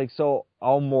so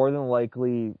I'll more than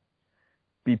likely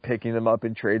be picking them up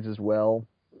in trades as well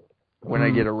when I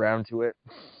get around to it.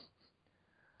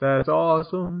 That's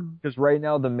awesome. Because right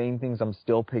now the main things I'm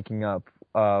still picking up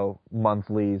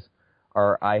monthlies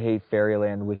are I Hate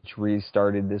Fairyland, which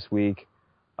restarted this week,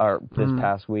 or this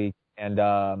past week, and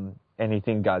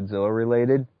anything Godzilla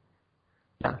related.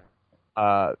 Yeah.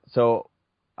 So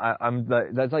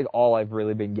that's like all I've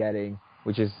really been getting,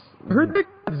 which is. I heard that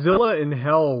Godzilla in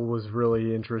Hell was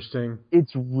really interesting.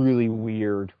 It's really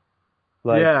weird.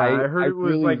 Like, yeah, I heard it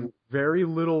was really, like very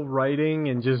little writing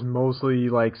and just mostly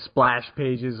like splash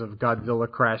pages of Godzilla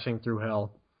crashing through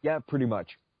hell. Yeah, pretty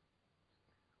much.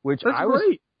 Which That's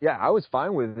great. Yeah, I was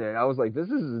fine with it. I was like, this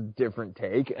is a different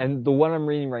take. And the one I'm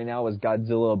reading right now is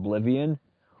Godzilla Oblivion,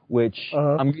 which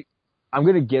I'm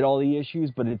gonna get all the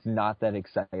issues, but it's not that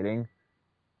exciting.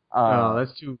 Oh,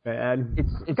 that's too bad.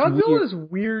 It's Godzilla is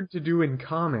weird to do in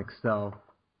comics, though.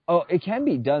 Oh, it can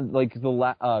be done. Like the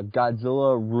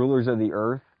Godzilla Rulers of the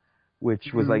Earth,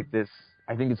 which was like this,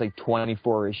 I think it's like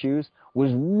 24 issues,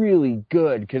 was really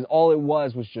good because all it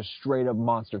was just straight up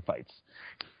monster fights.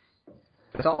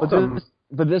 That's awesome.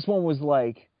 But this one was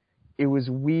like, it was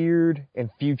weird and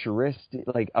futuristic,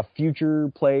 like a future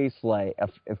place, like a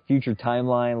future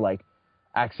timeline, like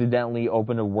accidentally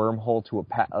opened a wormhole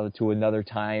to another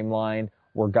timeline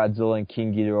where Godzilla and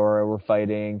King Ghidorah were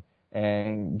fighting,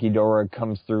 and Ghidorah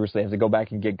comes through, so they have to go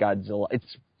back and get Godzilla.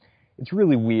 It's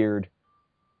really weird.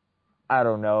 I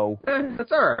don't know.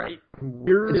 That's all right.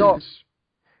 Weird.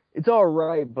 It's all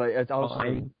right, but it's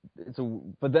also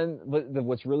but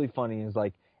what's really funny is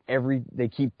like they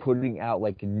keep putting out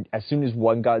like as soon as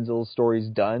one Godzilla story's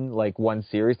done, like one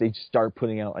series, they just start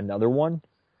putting out another one.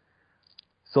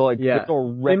 So like there's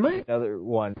already another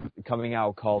one coming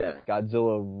out called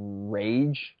Godzilla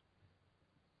Rage.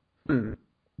 They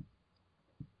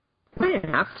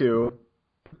have to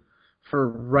for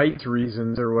rights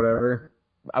reasons or whatever.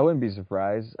 I wouldn't be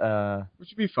surprised. Which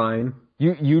would be fine.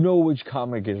 You know which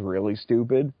comic is really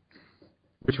stupid?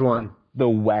 Which one? The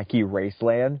Wacky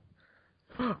Raceland.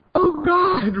 Oh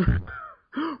God!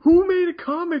 Who made a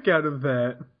comic out of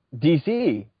that?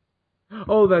 DC.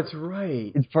 Oh, that's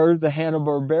right. It's part of the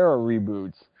Hanna-Barbera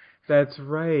reboots. That's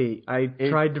right. I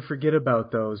tried to forget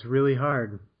about those really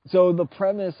hard. So the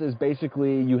premise is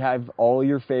basically you have all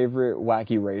your favorite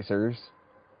wacky racers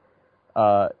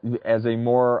as a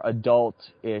more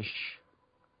adult-ish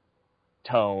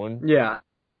tone. Yeah.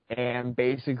 And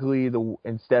basically,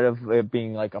 instead of it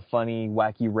being like a funny,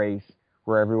 wacky race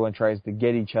where everyone tries to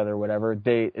get each other, whatever,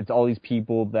 it's all these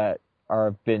people that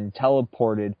have been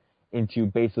teleported into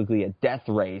basically a death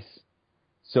race.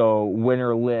 So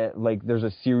there's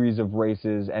a series of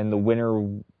races, and the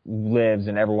winner lives,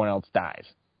 and everyone else dies.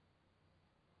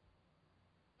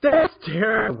 That's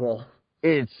terrible.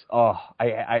 It's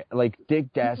I like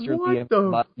Dick Dastardly and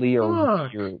Muttley are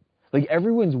weird. Like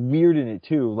everyone's weird in it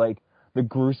too. Like the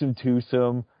Gruesome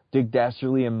Twosome, Dick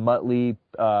Dastardly and Muttley,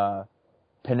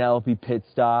 Penelope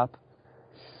Pitstop.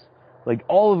 Like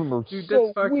all of them are Dude,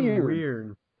 so that's fucking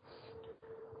weird.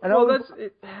 And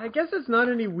I guess it's not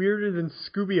any weirder than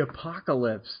Scooby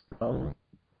Apocalypse, though.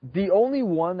 The only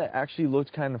one that actually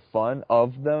looked kind of fun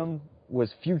of them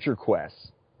was Future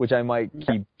Quest, which I might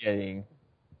keep getting.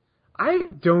 I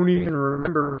don't even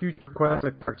remember Future Quest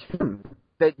a cartoon.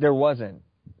 There wasn't.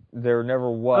 There never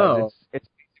was. Oh. It's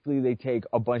basically they take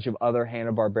a bunch of other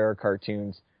Hanna-Barbera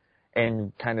cartoons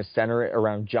and kind of center it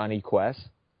around Johnny Quest.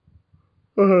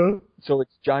 So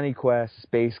it's Johnny Quest,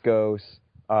 Space Ghost,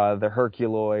 the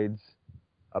Herculoids,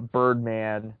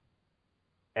 Birdman,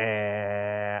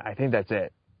 and I think that's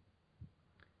it.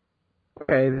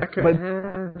 Okay, that could.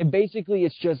 And basically,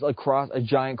 it's just a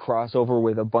giant crossover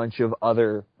with a bunch of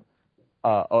other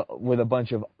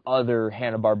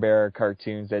Hanna-Barbera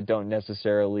cartoons that don't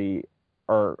necessarily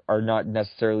are not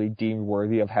necessarily deemed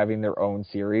worthy of having their own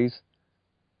series.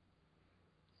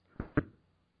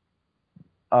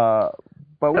 But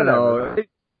whatever.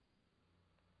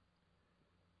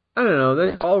 I don't know.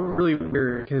 That's all really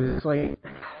weird because it's like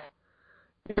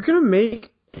you're gonna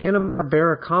make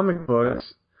Hanna-Barbera comic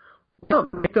books.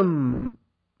 Not make them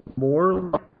more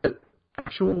like an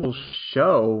actual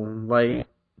show. Like,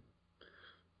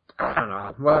 I don't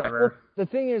know. Whatever. The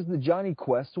thing is, the Johnny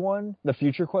Quest one, the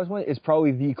Future Quest one, is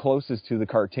probably the closest to the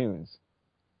cartoons.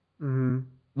 Mm-hmm.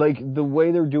 Like the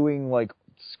way they're doing like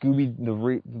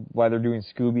why they're doing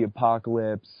Scooby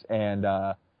Apocalypse and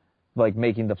like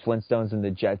making the Flintstones and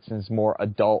the Jetsons more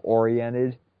adult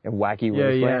oriented and wacky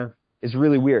wasteland is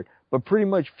really weird. But pretty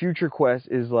much Future Quest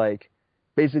is like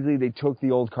basically they took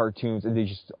the old cartoons and they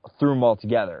just threw them all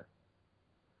together.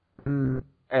 Mm.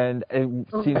 And it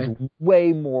seems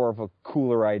way more of a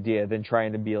cooler idea than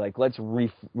trying to be like, let's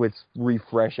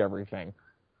refresh everything.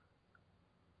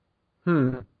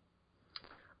 Okay,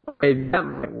 that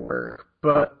might work,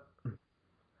 but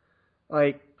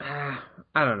like, I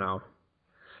don't know.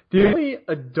 The only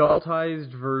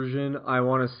adultized version I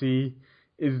want to see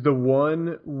is the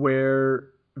one where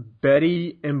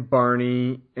Betty and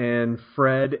Barney and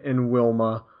Fred and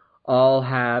Wilma all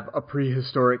have a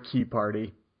prehistoric key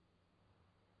party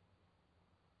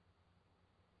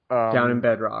down in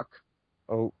Bedrock.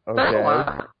 Oh,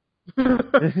 okay.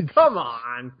 Come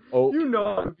on. Oh. You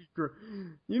know it would be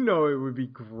You know it would be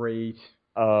great.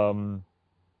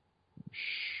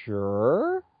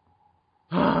 Sure.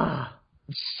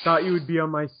 Thought you would be on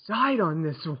my side on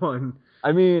this one.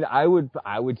 I mean, I would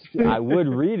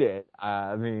read it.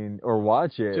 I mean, or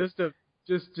watch it.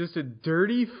 Just a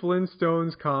dirty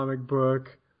Flintstones comic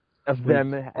book of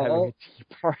them having a tea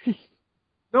party.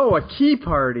 No, a key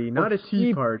party, not a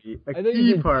tea party. A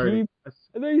key party.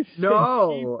 No,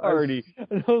 tea party.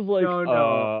 And I was like,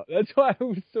 no. That's why I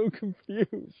was so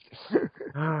confused.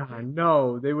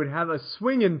 No, they would have a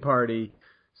swinging party.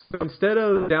 So instead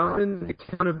of down in the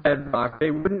town of Bedrock,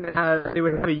 they would have a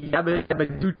yabba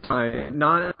yabba doo time,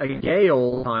 not a gay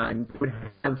old time. They would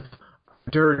have a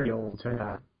dirty old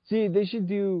time. See, they should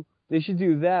do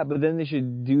that, but then they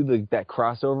should do that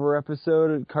crossover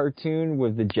episode cartoon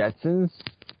with the Jetsons.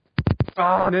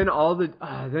 Oh, and then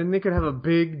then they could have a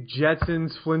big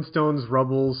Jetsons, Flintstones,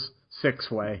 Rubbles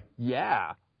 6-way.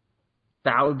 Yeah,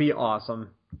 that would be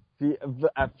awesome. See,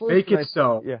 at first make it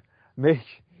so. Yeah, make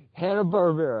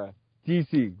Hanna-Barbera,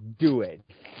 DC, do it.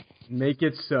 Make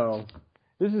it so.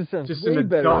 This is just way an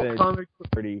better adult than comic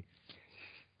party.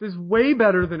 This is way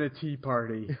better than a tea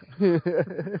party.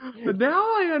 But now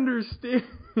I understand.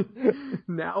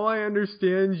 Now I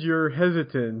understand your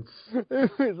hesitance. I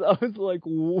was like,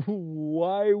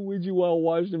 why would you want to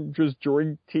watch them just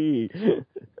drink tea?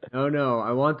 No,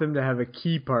 I want them to have a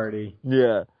key party.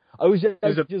 Yeah, I was just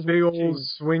big old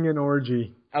swinging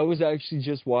orgy. I was actually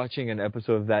just watching an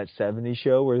episode of That 70s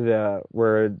Show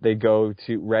where they go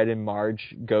to Red and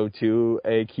Marge go to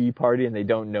a key party and they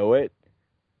don't know it.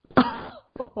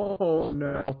 Oh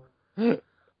no! Leanne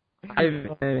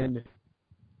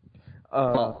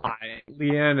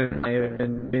and I have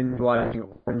been binge watching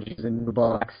Orange is the New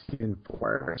Black season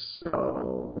 4,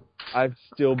 so I've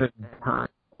still been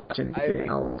watching anything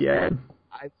else yet.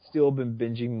 I've still been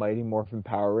binging Mighty Morphin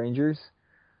Power Rangers.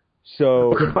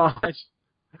 So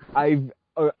I've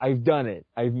done it.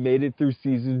 I've made it through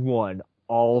season 1,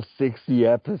 all 60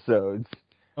 episodes.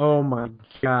 Oh my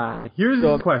god. Here's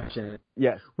the question.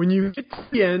 Yes. When you get to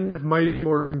the end of Mighty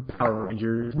Morphin Power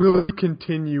Rangers, will you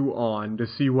continue on to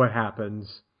see what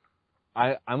happens?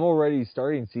 I'm already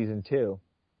starting season 2.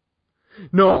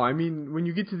 No, I mean, when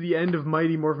you get to the end of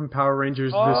Mighty Morphin Power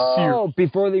Rangers, the series. Oh,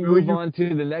 before they move on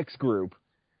to the next group.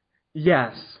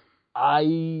 Yes.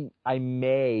 I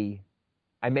may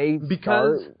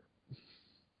because start.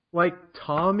 Like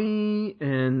Tommy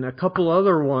and a couple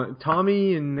other ones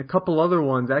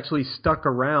actually stuck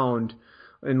around,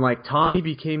 and like Tommy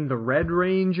became the Red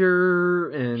Ranger,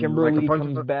 and Kimberly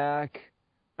comes back.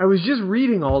 I was just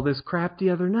reading all this crap the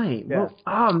other night. Yeah. Well,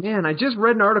 oh man, I just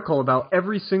read an article about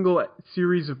every single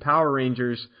series of Power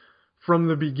Rangers from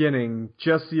the beginning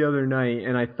just the other night,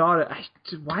 and I thought,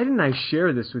 why didn't I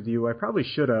share this with you? I probably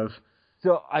should have.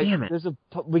 So Damn it.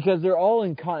 because they're all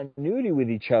in continuity with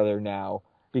each other now.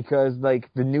 because like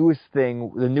the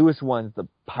newest ones, the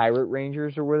Pirate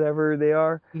Rangers or whatever they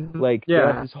are, like they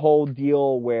have this whole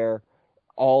deal where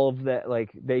all of that,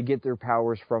 like they get their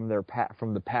powers from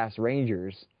from the past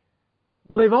Rangers.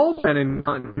 They've all been in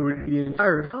continuity the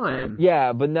entire time.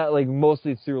 Yeah, but not like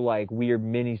mostly through like weird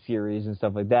miniseries and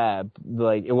stuff like that.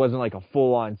 Like it wasn't like a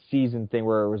full-on season thing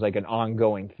where it was like an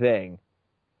ongoing thing.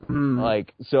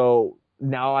 Like so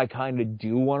now I kind of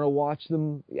do want to watch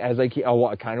them as I kind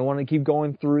of want to keep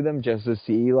going through them just to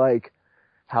see like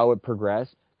how it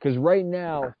progressed. Because right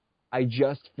now I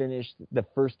just finished the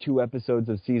first 2 episodes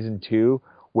of season 2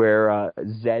 where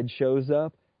Zed shows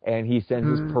up. And he sends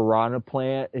his piranha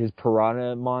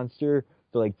monster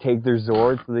to like take their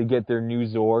Zords so they get their new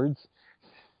Zords.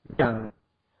 Yeah.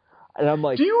 And I'm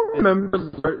like, do you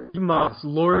remember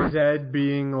Lord Zed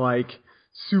being like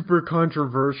super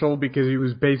controversial because he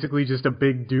was basically just a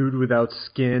big dude without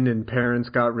skin and parents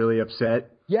got really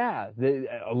upset? Yeah,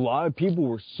 a lot of people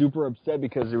were super upset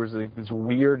because there was like this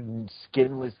weird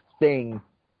skinless thing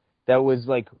that was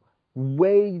like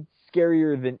way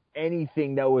scarier than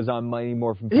anything that was on Mighty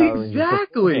Morphin Power Rangers.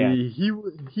 Exactly.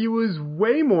 He was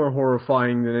way more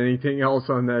horrifying than anything else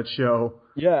on that show.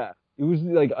 Yeah. It was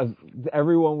like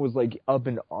everyone was like up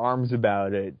in arms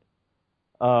about it.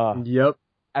 Yep.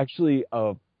 Actually,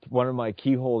 one of my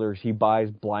key holders, he buys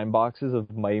blind boxes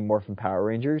of Mighty Morphin Power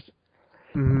Rangers.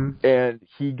 And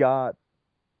he got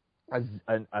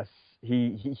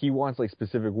he wants like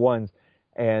specific ones.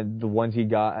 And the ones he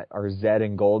got are Zed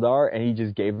and Goldar, and he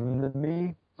just gave them to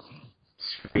me.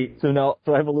 Sweet. So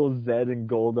I have a little Zed and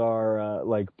Goldar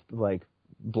like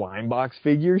blind box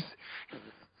figures.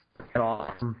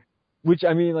 Awesome. Which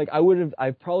I mean, like I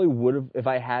probably would have if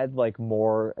I had like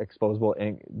more disposable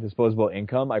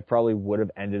income. I probably would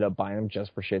have ended up buying them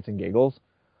just for shits and giggles,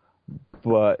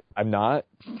 but I'm not.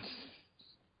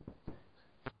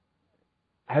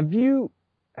 Have you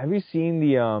seen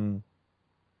the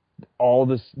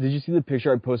did you see the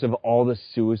picture I posted of all the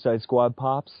Suicide Squad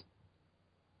pops?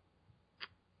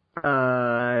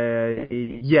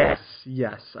 Yes,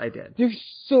 I did. There's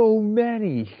so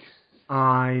many.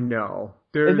 I know.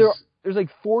 There's like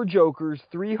 4 Jokers,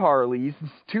 3 Harleys,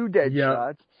 2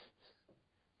 Deadshots.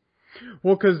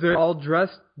 Well, because they're all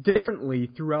dressed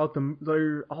differently throughout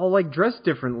they're all like dressed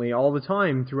differently all the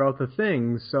time throughout the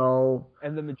thing. So,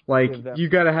 and like you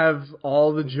got to have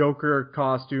all the Joker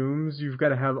costumes. You've got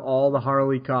to have all the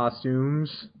Harley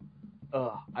costumes.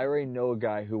 I already know a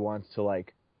guy who wants to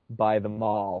like buy them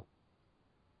all.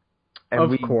 And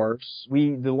of course,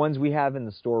 the ones we have in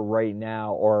the store right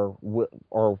now,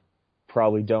 or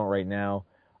probably don't right now,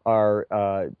 are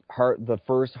the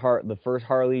first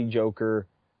Harley, Joker,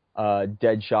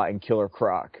 Deadshot, and Killer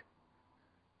Croc.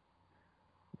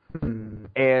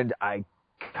 And I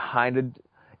kind of...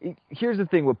 Here's the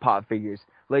thing with pop figures.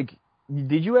 Like,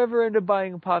 did you ever end up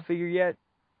buying a pop figure yet?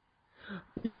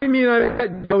 I mean, I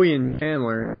got Joey and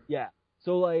Chandler. Yeah.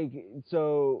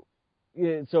 So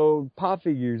pop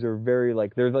figures are very,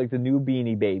 like, they're like the new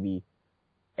Beanie Baby.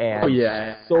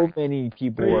 And so many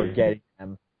people are getting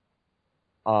them.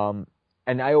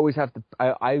 And I always have to,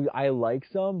 I like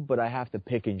some, but I have to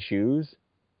pick and choose.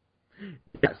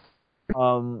 Yes.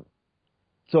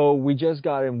 So we just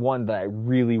got in one that I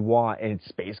really want, and it's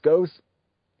Space Ghost.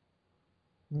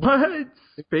 What?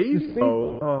 Space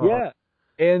Ghost? Oh. Yeah.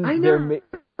 And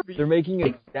they're making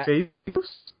a Space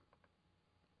Ghost?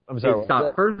 I'm sorry.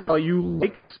 First of all, you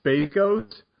like Space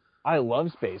Ghost? I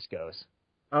love Space Ghost.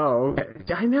 Oh,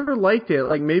 okay. I never liked it.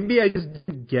 Like, maybe I just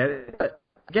didn't get it. I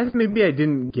guess maybe I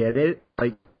didn't get it.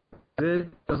 Like, it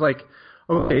was like,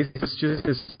 okay, it's just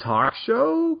this talk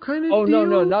show kind of deal?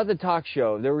 No, not the talk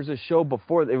show. There was a show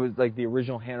before. It was like the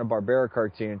original Hanna-Barbera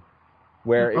cartoon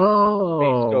where Space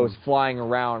Ghost flying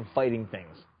around fighting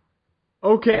things.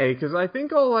 Okay, because I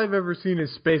think all I've ever seen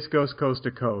is Space Ghost Coast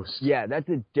to Coast. Yeah, that's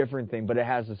a different thing, but it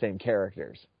has the same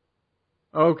characters.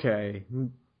 Okay.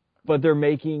 But they're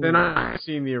making... Then I've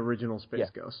seen the original Space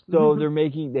Ghost. So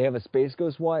they have a Space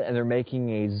Ghost one, and they're making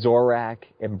a Zorak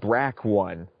and Brak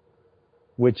one,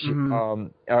 which,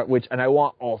 and I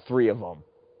want all 3 of them.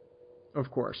 Of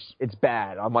course. It's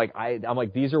bad. I'm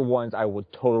like, these are ones I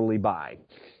would totally buy.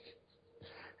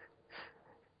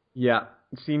 Yeah.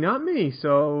 See, not me,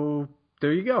 so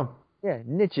there you go. Yeah,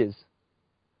 niches.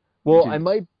 Well, I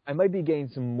might be getting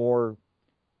some more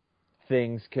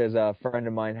things because a friend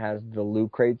of mine has the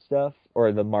Loot Crate stuff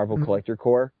or the Marvel Collector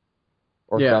Core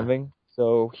or something.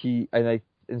 So he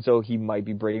might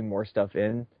be bringing more stuff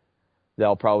in that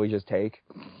I'll probably just take.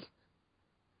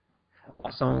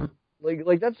 Awesome.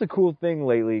 Like that's the cool thing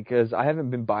lately because I haven't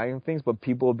been buying things, but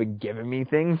people have been giving me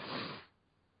things.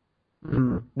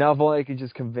 Now if only I could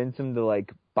just convince them to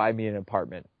like buy me an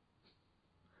apartment.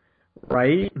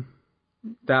 Right?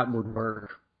 That would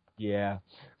work. Yeah.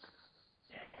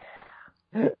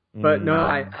 But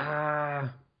no,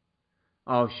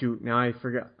 oh shoot, now I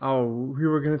forgot. Oh, we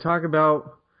were going to talk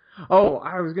about,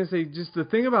 I was going to say, just the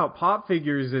thing about pop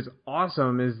figures that's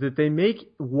awesome is that they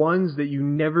make ones that you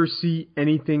never see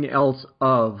anything else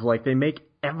of. Like, they make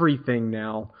everything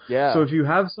now. Yeah. So if you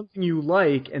have something you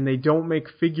like and they don't make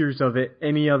figures of it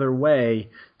any other way,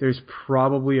 there's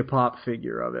probably a pop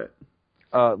figure of it.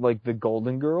 Like the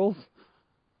Golden Girls?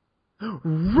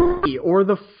 Right, or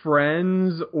the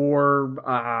Friends, or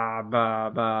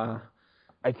I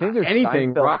think there's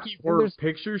anything. Seinfeld. Rocky Horror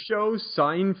Picture Show,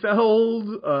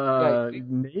 Seinfeld,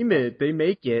 name it, they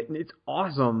make it, and it's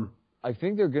awesome. I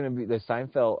think they're gonna be the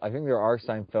Seinfeld. I think there are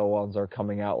Seinfeld ones are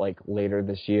coming out like later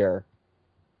this year.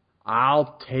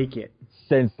 I'll take it.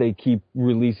 Since they keep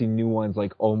releasing new ones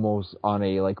like almost on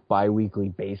a like bi-weekly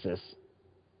basis.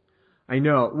 I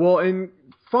know. Well, and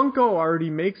Funko already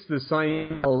makes the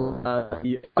Seinfeld,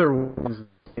 the other ones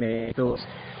they make. Those,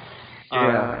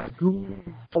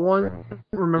 the one,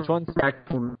 remember Which ones?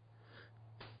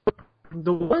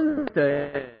 The one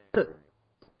that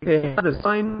they had a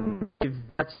sign,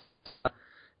 that's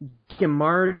Dick and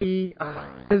Marty.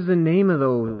 What is the name of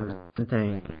those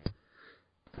things?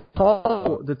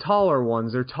 The taller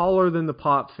ones. They're taller than the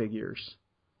pop figures.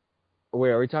 Wait,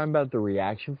 are we talking about the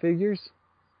reaction figures?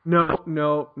 No.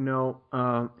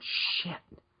 Shit.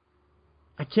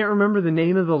 I can't remember the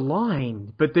name of the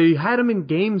line, but they had them in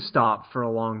GameStop for a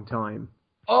long time.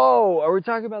 Oh, are we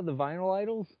talking about the Vinyl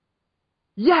Idols?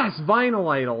 Yes, Vinyl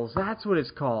Idols. That's what it's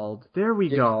called. There we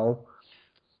go.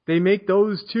 They make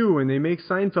those too, and they make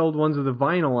Seinfeld ones of the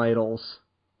Vinyl Idols.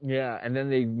 Yeah, and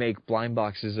then they make blind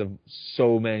boxes of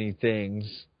so many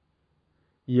things.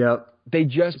 Yep. They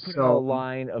just put out a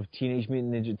line of Teenage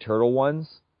Mutant Ninja Turtle ones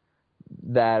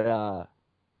that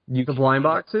the blind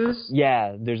boxes?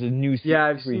 Yeah, there's a new series. Yeah,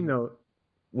 I've seen those.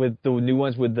 With the new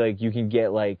ones with like you can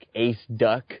get like Ace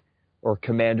Duck or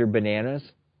Commander Bananas.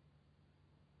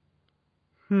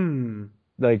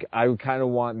 Like I would kind of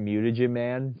want Mutagen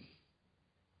Man.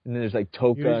 And then there's like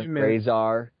Toka and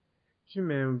Razor. Mutagen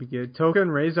Man would be good. Toka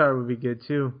and Razor would be good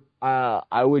too.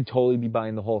 I would totally be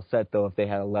buying the whole set though if they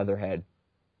had a Leatherhead.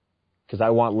 Because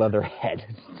I want Leatherhead.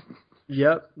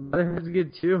 Yep, Leatherhead's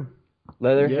good too.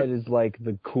 Leatherhead is like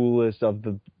the coolest of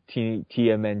the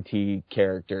TMNT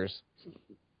characters.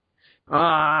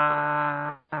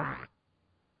 Well,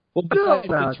 besides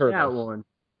about the Turtles. that one.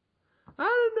 I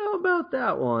don't know about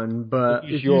that one, but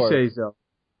if yours? you say so.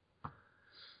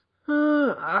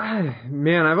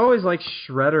 Man, I've always liked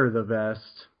Shredder the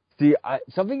best. See,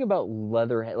 something about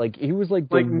Leatherhead, like he was like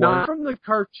the like one... not from the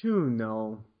cartoon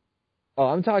though. Oh,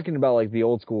 I'm talking about like the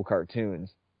old school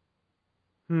cartoons.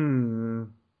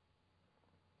 Then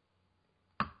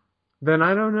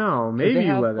I don't know. Maybe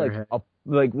Leatherhead.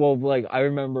 I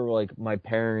remember like my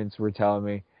parents were telling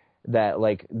me that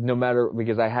like no matter,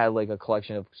 because I had like a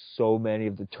collection of so many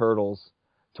of the Turtles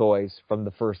toys from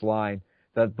the first line,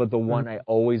 but the one I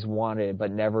always wanted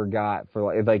but never got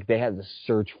for like they had to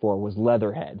search for was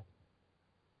Leatherhead.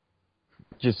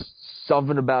 Just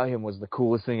something about him was the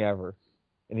coolest thing ever,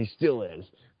 and he still is.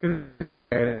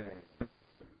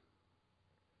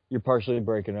 You're partially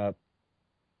breaking up.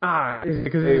 Is it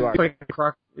because he's like a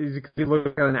croc? Is it because he looks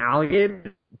like an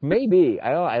alligator? Maybe.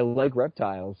 I like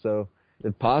reptiles, so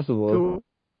it's possible.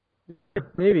 Cool.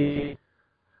 Maybe.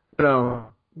 But I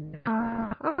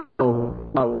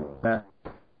don't know that.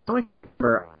 So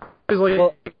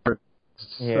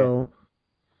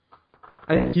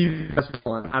I think he's the best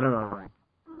one. I don't know.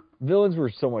 Villains were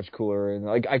so much cooler, and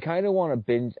like I kind of want to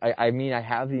binge. I mean, I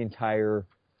have the entire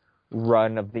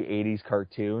run of the '80s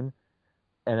cartoon,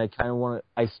 and I kind of want to.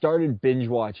 I started binge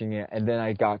watching it, and then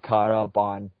I got caught up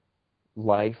on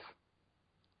Life.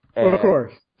 And, of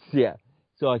course. Yeah.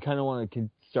 So I kind of want to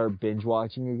start binge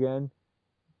watching again.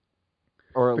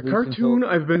 Or at the cartoon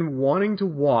I've been wanting to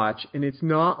watch, and it's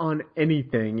not on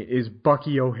anything, is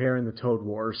Bucky O'Hare and the Toad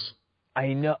Wars.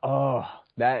 I know. Oh,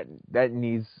 that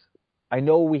needs. I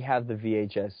know we have the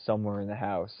VHS somewhere in the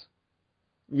house.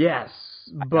 Yes,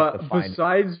 but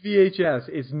besides VHS,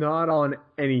 it's not on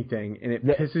anything, and it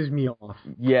pisses me off.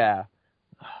 Yeah,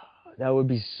 that would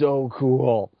be so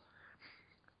cool.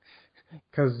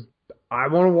 Because I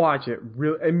want to watch it.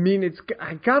 I mean,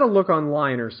 I gotta look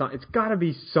online or something. It's gotta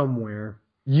be somewhere.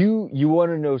 You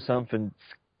want to know something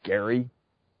scary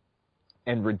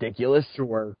and ridiculous?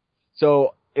 Sure.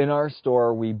 So in our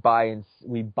store, we buy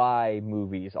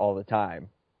movies all the time.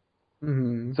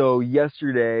 Mm-hmm. So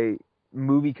yesterday,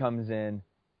 movie comes in,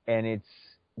 and it's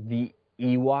the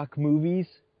Ewok movies.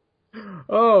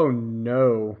 Oh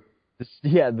no.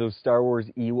 Yeah, those Star Wars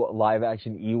live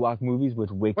action Ewok movies with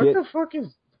What Wicket. the fuck is...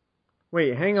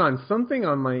 Wait, hang on. Something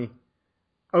on my...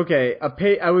 Okay,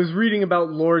 I was reading about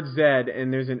Lord Zed,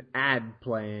 and there's an ad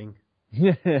playing.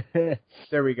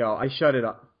 There we go. I shut it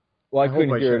up. Well, I hope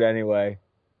couldn't I hear shut it it. anyway.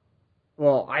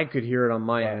 Well, I could hear it on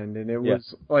my end, and it Yeah.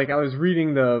 was like I was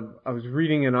reading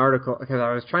an article because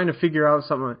I was trying to figure out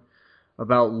something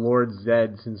about Lord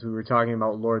Zed since we were talking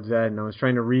about Lord Zed, and I was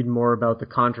trying to read more about the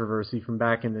controversy from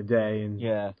back in the day, and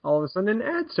Yeah. all of a sudden an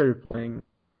ad started playing.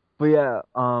 But yeah,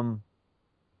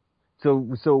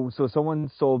 so someone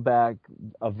sold back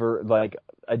a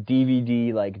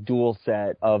DVD like dual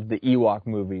set of the Ewok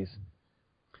movies,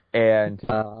 and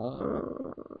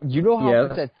you know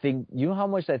how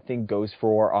much that thing goes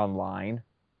for online?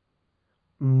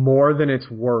 More than it's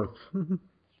worth.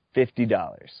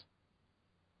 $50.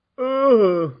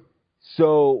 Ugh.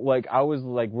 So like I was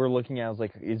like, we're looking at, I was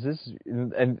like, is this?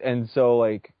 And so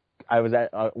like I was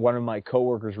at one of my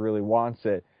coworkers really wants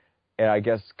it. And I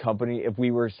guess if we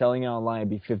were selling it online, it'd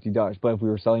be $50. But if we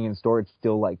were selling it in store, it's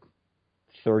still like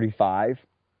 $35.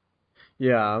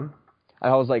 Yeah. And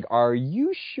I was like, are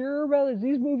you sure about this?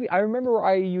 These movies? I remember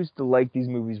I used to like these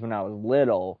movies when I was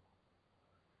little.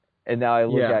 And now I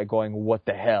look at it going, what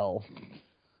the hell?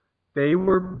 They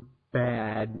were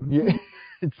bad. Yeah.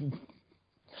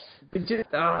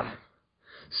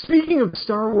 Speaking of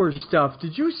Star Wars stuff,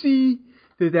 did you see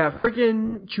that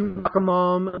freaking Chewbacca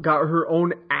mom got her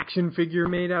own action figure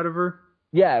made out of her?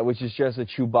 Yeah, which is just a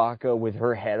Chewbacca with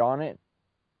her head on it.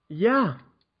 Yeah.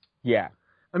 Yeah.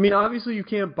 I mean, obviously you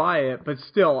can't buy it, but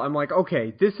still, I'm like,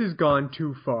 okay, this has gone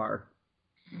too far.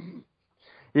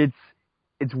 It's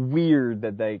weird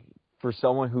that for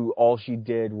someone who all she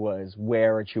did was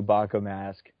wear a Chewbacca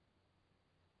mask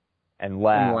and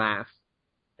laugh.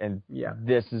 And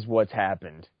this is what's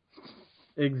happened.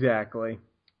 Exactly.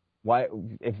 Why?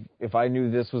 If I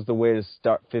knew this was the way to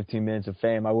start 15 Minutes of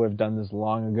Fame, I would have done this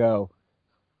long ago.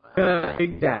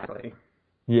 Exactly.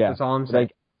 Yeah. That's all I'm saying.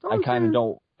 I kind of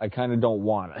don't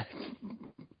want it.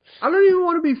 I don't even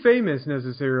want to be famous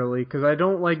necessarily, because I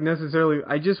don't necessarily.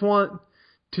 I just want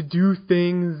to do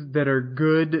things that are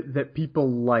good, that people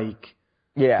like.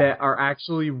 Yeah. That are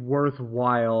actually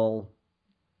worthwhile.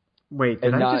 Wait,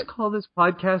 did I just call this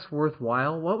podcast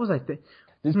worthwhile? What was I thinking?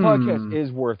 This podcast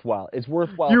is worthwhile. It's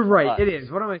worthwhile. You're right. It is.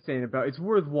 What am I saying about? It's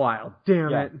worthwhile.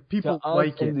 Damn it. People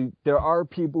like it. There are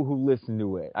people who listen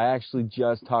to it. I actually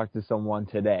just talked to someone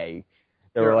today.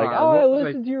 They were like, "Oh, I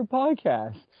listened to your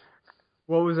podcast."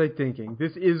 What was I thinking?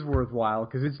 This is worthwhile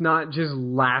because it's not just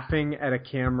laughing at a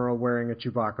camera wearing a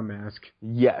Chewbacca mask.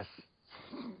 Yes.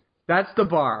 That's the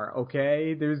bar,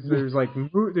 okay? There's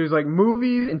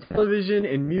movies and television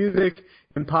and music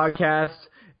and podcasts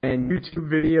and YouTube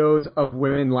videos of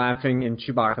women laughing in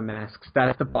Chewbacca masks.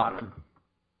 That's the bottom.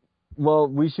 Well,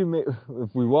 we should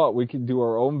if we want, we can do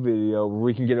our own video where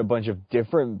we can get a bunch of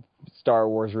different Star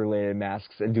Wars related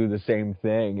masks and do the same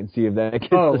thing and see if that gets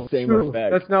the same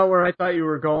effect. That's not where I thought you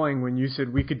were going when you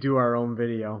said we could do our own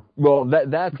video. Well,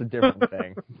 that's a different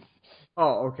thing.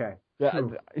 Oh, okay. Yeah.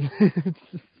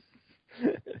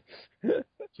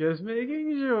 Just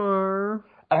making sure.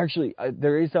 Actually,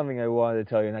 there is something I wanted to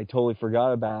tell you, and I totally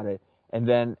forgot about it. And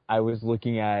then I was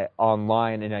looking at it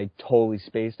online, and I totally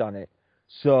spaced on it.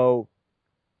 So,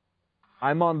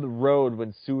 I'm on the road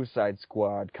when Suicide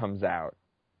Squad comes out.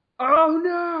 Oh,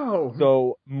 no!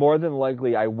 So, more than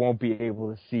likely, I won't be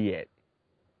able to see it.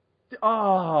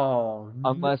 Oh.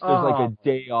 Unless there's like a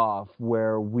day off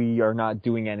where we are not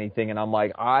doing anything, and I'm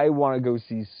like, I want to go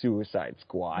see Suicide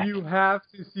Squad. You have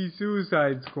to see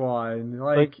Suicide Squad.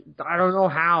 Like I don't know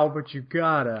how, but you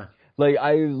gotta. Like,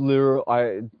 a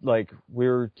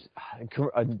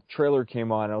trailer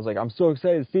came on, and I was like, I'm so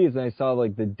excited to see it, and I saw,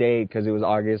 like, the date, because it was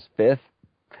August 5th,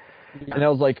 and I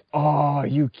was like, oh, are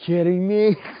you kidding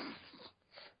me?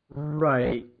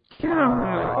 Right.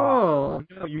 Oh,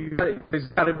 no, there's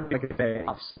gotta be, like, a day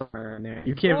off somewhere in there.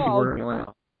 You can't be working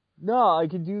around. No, I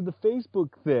could do the Facebook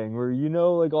thing, where,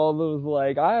 like, all those,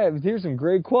 like, here's some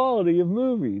great quality of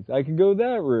movies. I can go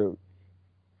that route.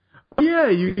 Yeah,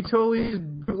 you can totally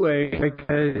bootleg like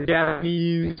a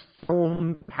Japanese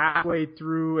film halfway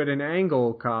through at an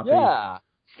angle copy. Yeah,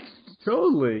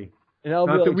 totally. And I'll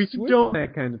Not be that like, we condone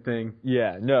that kind of thing.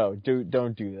 Yeah, no,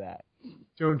 don't do that.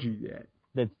 Don't do that.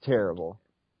 That's terrible.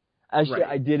 Actually,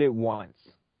 right. I did it once.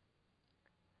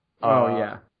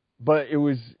 Yeah. But it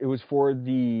was for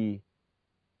the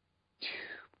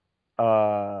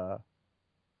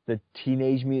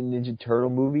Teenage Mutant Ninja Turtle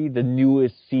movie, the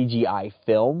newest CGI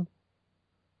film.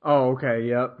 Oh, okay,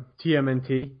 yep.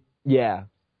 TMNT. Yeah.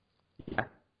 Yeah.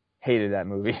 Hated that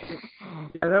movie.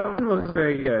 Yeah, that one was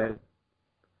very good.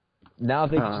 Now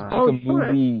if they could just make a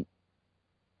movie...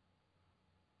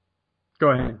 Go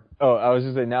ahead. Oh, I was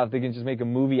just saying, now if they can just make a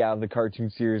movie out of the cartoon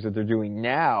series that they're doing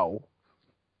now...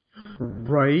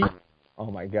 Right?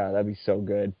 Oh my god, that'd be so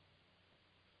good.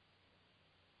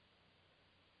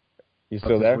 You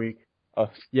still there? Week. Oh.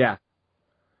 Yeah.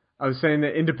 I was saying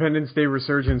that Independence Day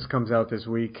Resurgence comes out this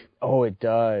week. Oh, it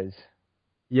does.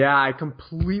 Yeah, I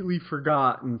completely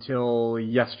forgot until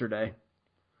yesterday.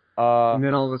 And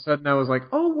then all of a sudden I was like,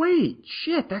 oh wait,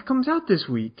 shit, that comes out this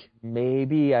week.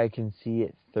 Maybe I can see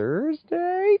it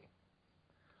Thursday?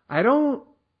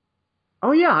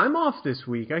 Oh yeah, I'm off this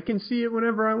week. I can see it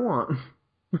whenever I want.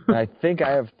 I think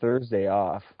I have Thursday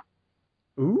off.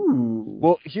 Ooh.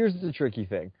 Well, here's the tricky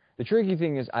thing. The tricky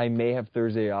thing is I may have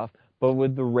Thursday off, but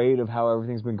with the rate of how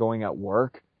everything's been going at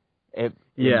work, it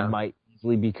might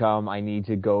easily become I need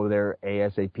to go there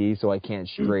ASAP, so I can't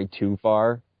stray too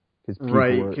far.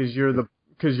 Right, because you're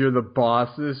the boss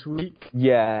this week.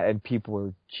 Yeah, and people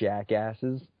are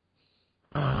jackasses.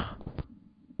 That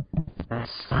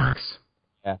sucks.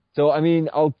 Yeah. So I mean,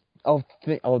 I'll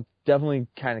definitely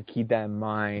kind of keep that in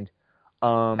mind.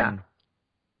 But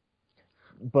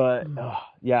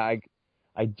yeah,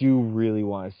 I do really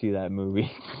want to see that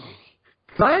movie.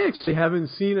 I actually haven't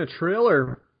seen a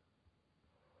trailer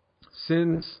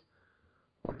since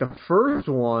the first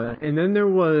one, and then there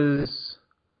was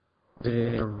a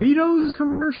Doritos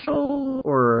commercial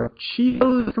or a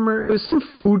Cheetos commercial. It was some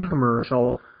food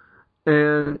commercial,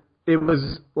 and it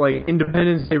was like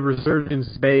Independence Day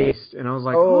Resurgence based, and I was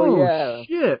like, oh yeah.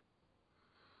 Shit.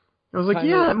 I was like,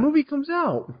 yeah, that movie comes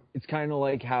out. It's kind of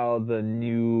like how the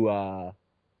new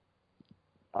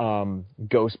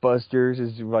Ghostbusters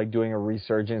is like doing a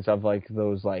resurgence of like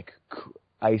those like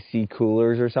icy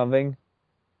coolers or something.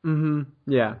 Mm-hmm.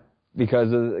 Yeah.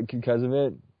 Because of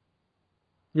it.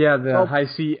 Yeah, the high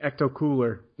C Ecto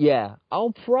Cooler. Yeah,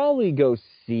 I'll probably go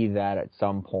see that at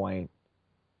some point.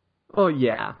 Oh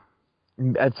yeah.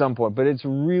 At some point, but it's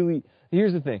really,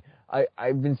 here's the thing.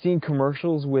 I've been seeing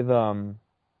commercials with the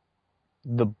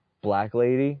black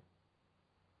lady.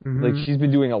 Mm-hmm. Like she's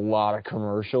been doing a lot of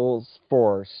commercials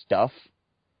for stuff.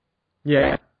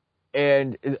 Yeah.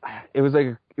 And it was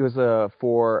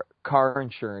for car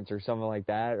insurance or something like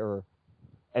that,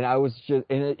 and I was just,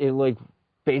 and it like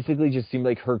basically just seemed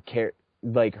like her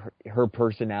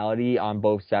personality on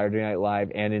both Saturday Night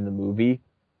Live and in the movie.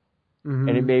 Mm-hmm.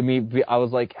 And it made me, I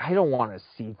was like, I don't want to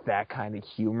see that kind of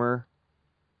humor.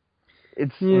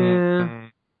 It's,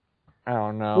 I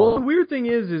don't know. Well, the weird thing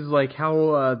is like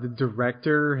how the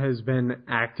director has been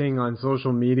acting on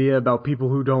social media about people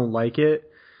who don't like it.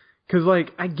 Because,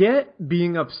 like, I get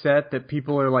being upset that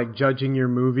people are, like, judging your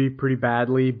movie pretty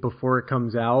badly before it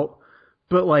comes out.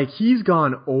 But, like, he's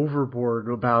gone overboard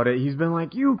about it. He's been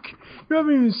like, you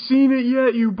haven't even seen it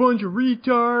yet, you bunch of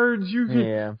retards.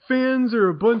 Fans are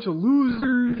a bunch of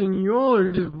losers, and you all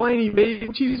are just whiny babies.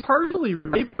 And she's partially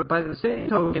right, but by the same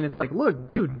token, it's like,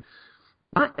 look, dude,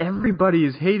 not everybody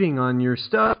is hating on your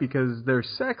stuff because they're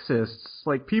sexists.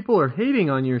 Like, people are hating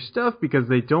on your stuff because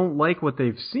they don't like what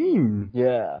they've seen.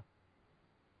 Yeah.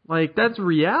 Like, that's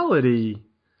reality.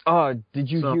 Did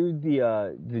you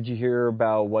hear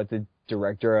about what the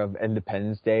director of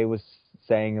Independence Day was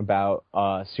saying about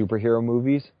superhero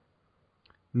movies?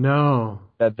 No.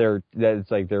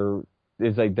 It's like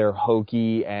they're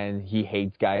hokey and he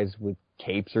hates guys with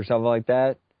capes or something like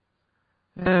that.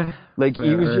 Like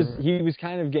he was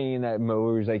kind of getting in that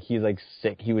mode where he's like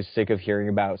sick. He was sick of hearing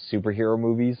about superhero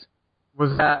movies.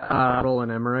 Was that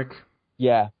Roland Emmerich?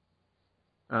 Yeah.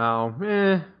 Oh,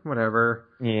 whatever.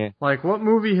 Yeah. Like, what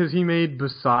movie has he made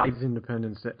besides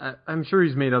Independence Day? I'm sure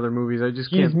he's made other movies. I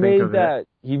just can't think of it.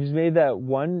 He's made that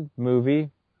one movie.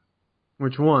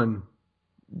 Which one?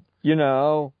 You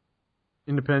know.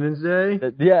 Independence Day?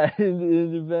 Yeah,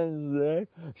 Independence Day.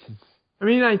 I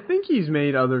mean, I think he's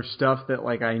made other stuff that,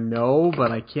 like, I know,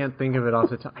 but I can't think of it off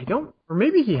the top. Or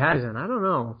maybe he hasn't. I don't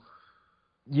know.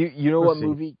 You know what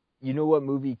movie? You know what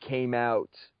movie came out?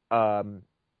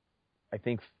 I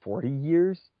think 40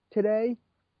 years today.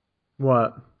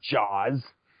 What? Jaws.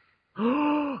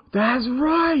 That's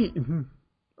right.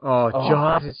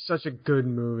 Jaws is such a good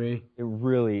movie. It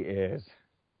really is.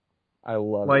 I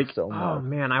love it so much. Oh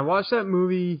man, I watched that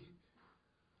movie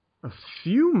a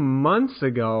few months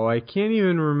ago. I can't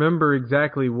even remember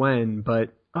exactly when,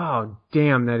 but oh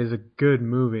damn, that is a good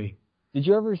movie. Did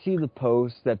you ever see the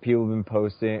posts that people have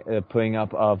been putting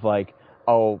up of like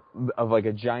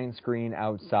a giant screen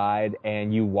outside,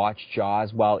 and you watch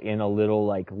Jaws while in a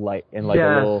little in the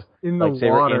water. In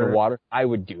the water. I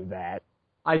would do that.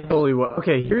 I totally will.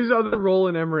 Okay, here's other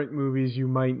Roland Emmerich movies you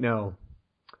might know.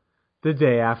 The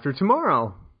Day After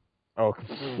Tomorrow. Oh,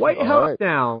 White all House right.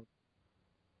 Down.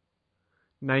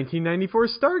 1994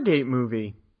 Stargate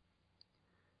movie.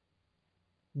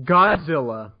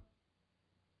 Godzilla.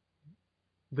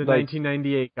 The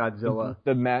 1998 Godzilla.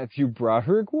 The Matthew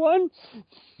Broderick one?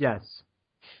 Yes.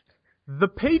 The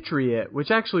Patriot,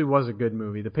 which actually was a good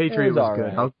movie. The Patriot was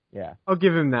good. Right. I'll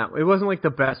give him that. It wasn't like the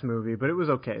best movie, but it was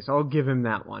okay, so I'll give him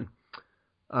that one.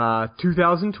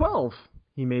 2012.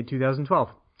 He made 2012.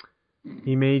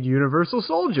 He made Universal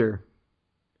Soldier.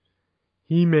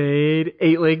 He made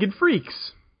Eight-Legged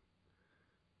Freaks.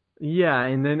 Yeah,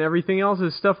 and then everything else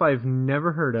is stuff I've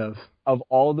never heard of. Of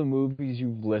all the movies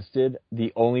you've listed,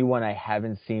 the only one I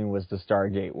haven't seen was the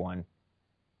Stargate one.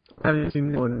 I haven't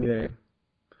seen that one either.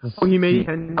 Oh, he made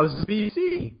 10,000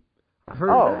 BC. I've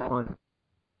heard of that one.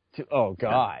 Oh,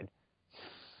 God.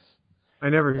 I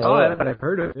never saw it, but I've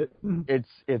heard of it.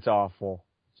 It's awful.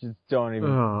 Just don't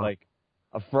even,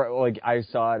 I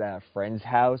saw it at a friend's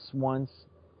house once,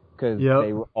 because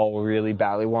they all really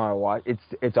badly wanted to watch.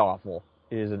 It's awful.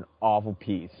 It is an awful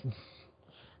piece.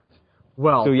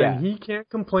 Well, then he can't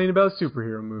complain about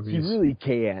superhero movies. He really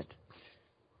can't.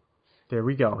 There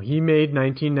we go. He made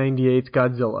 1998's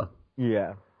Godzilla.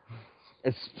 Yeah.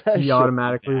 Especially he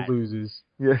automatically loses.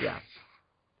 Yeah.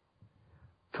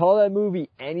 Call that movie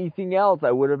anything else,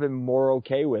 I would have been more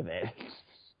okay with it.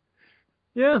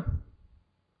 Yeah.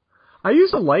 I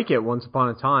used to like it once upon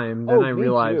a time, then I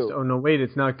realized, too. oh no, wait,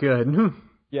 it's not good.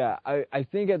 Yeah, I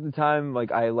think at the time,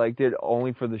 I liked it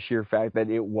only for the sheer fact that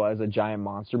it was a giant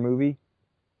monster movie.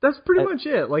 That's pretty much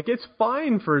it. It's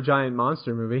fine for a giant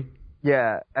monster movie.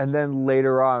 Yeah, and then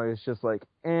later on, it's just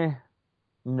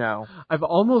no. I've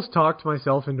almost talked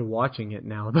myself into watching it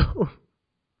now, though.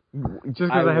 Just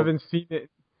because I haven't seen it.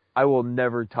 I will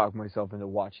never talk myself into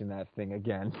watching that thing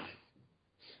again.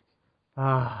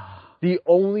 The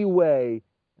only way...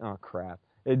 Oh, crap.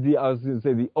 I was going to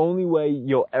say, the only way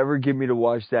you'll ever get me to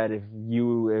watch that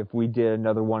if we did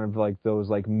another one of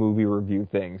those movie review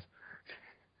things.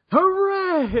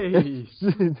 Hooray!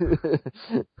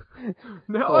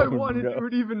 Now I want to do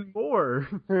it even more.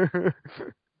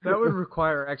 That would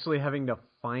require actually having to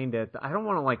find it. I don't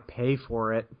want to pay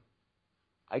for it.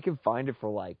 I can find it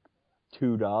for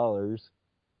 $2.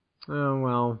 Oh,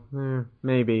 well,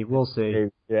 maybe. We'll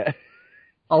see. Yeah.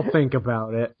 I'll think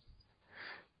about it.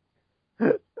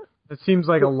 It seems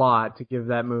like a lot to give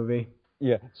that movie.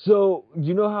 Yeah. So,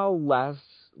 you know how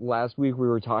last week we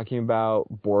were talking about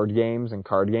board games and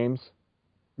card games?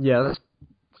 Yeah.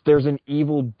 There's an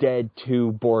Evil Dead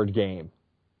 2 board game.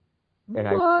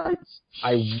 And what?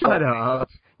 Shut up.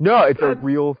 No, it's a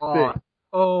real thing.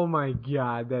 Oh my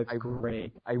god, that's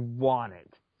great. I want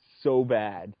it so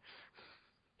bad.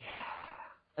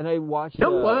 And I watched You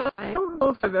know what? I don't know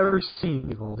if I've ever seen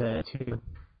Evil Dead 2.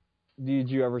 Did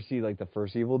you ever see the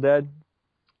first Evil Dead?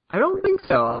 I don't think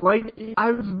so.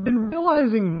 I've been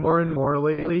realizing more and more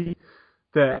lately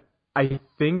that I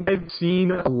think I've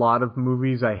seen a lot of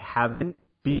movies I haven't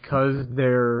because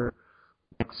they're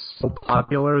so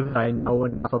popular that I know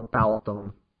enough about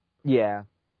them. Yeah,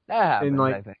 that happens,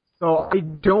 I think. So I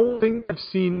don't think I've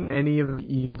seen any of the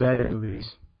Evil Dead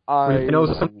movies. I know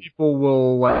some people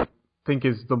will think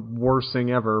is the worst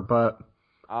thing ever, but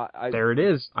there it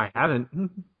is. I haven't.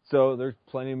 So there's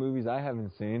plenty of movies I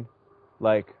haven't seen.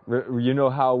 You know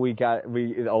how a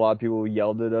lot of people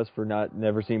yelled at us for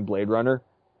never seeing Blade Runner?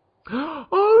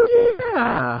 Oh,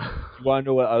 yeah! You want to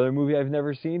know what other movie I've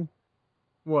never seen?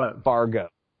 What? Fargo.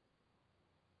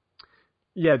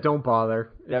 Yeah, don't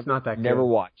bother. It's not that good. Never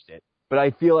watched it. But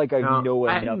I feel like I know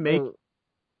enough.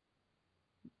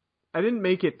 I didn't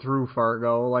make it through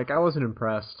Fargo. I wasn't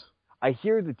impressed. I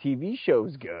hear the TV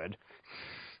show's good.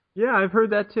 Yeah, I've heard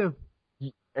that too.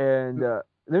 And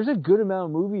there's a good amount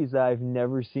of movies that I've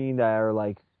never seen that are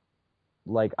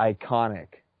iconic.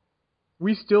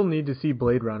 We still need to see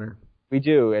Blade Runner. We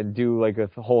do, and do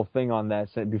a whole thing on that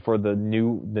before the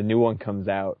new one comes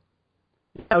out.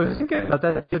 I was thinking about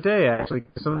that today, actually.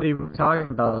 Somebody was talking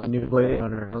about the new Blade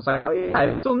Runner. I was like, oh yeah,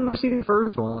 I've still never seen the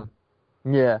first one.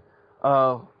 Yeah.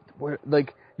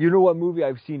 You know what movie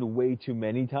I've seen way too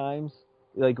many times?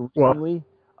 Recently?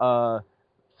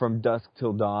 From Dusk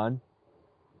Till Dawn.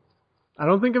 I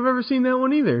don't think I've ever seen that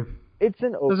one either. It's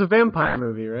a vampire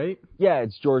movie, right? Yeah,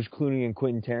 it's George Clooney and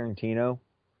Quentin Tarantino.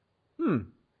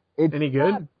 Any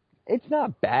good? It's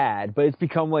not bad, but it's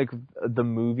become the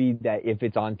movie that if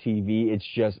it's on TV, it's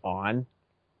just on.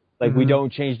 We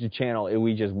don't change the channel, and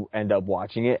we just end up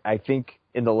watching it. I think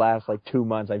in the last 2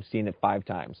 months, I've seen it 5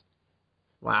 times.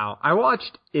 Wow. I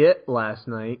watched It last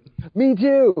night. Me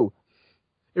too!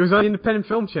 It was on the Independent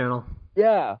Film Channel.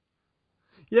 Yeah.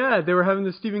 Yeah, they were having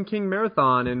the Stephen King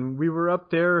marathon, and we were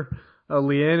up there,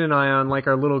 Leanne and I, on like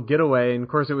our little getaway. And of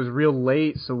course, it was real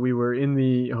late, so we were in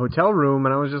the hotel room,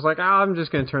 and I was just like, I'm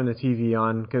just gonna turn the TV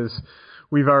on because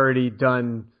we've already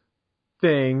done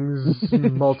things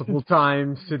multiple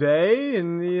times today,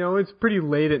 and it's pretty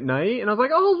late at night. And I was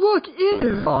like, oh look, it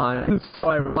is on. And so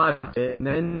I watched it, and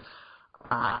then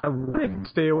I wanted to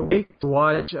stay awake to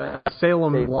watch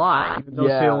Salem Lot, even though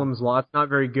Salem's Lot's not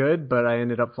very good, but I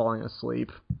ended up falling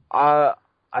asleep. I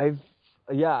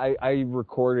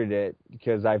recorded it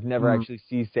because I've never actually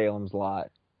seen Salem's Lot.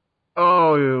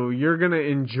 Oh, you're gonna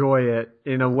enjoy it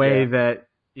in a way that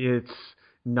it's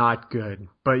not good,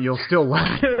 but you'll still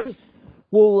like it.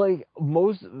 Well, like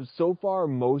most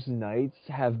nights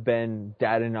have been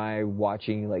Dad and I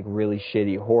watching like really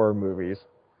shitty horror movies.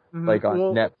 Like on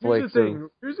Netflix.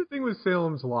 Here's the thing with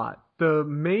Salem's Lot. The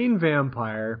main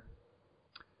vampire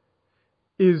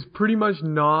is pretty much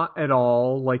not at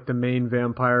all like the main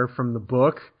vampire from the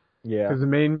book. Yeah. Because the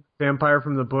main vampire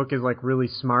from the book is like really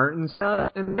smart and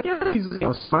stuff. And yeah, he's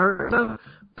smart and stuff.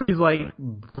 But he's like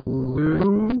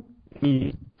blue,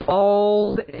 he's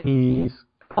bald, and he's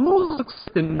almost looks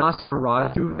like the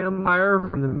Nosferatu vampire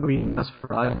from the movie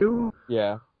Nosferatu.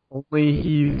 Yeah. Only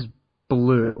he's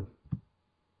blue.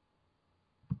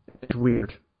 It's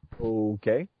weird.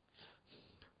 Okay.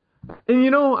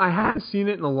 And I haven't seen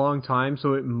it in a long time,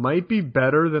 so it might be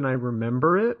better than I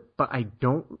remember it, but I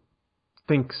don't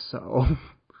think so.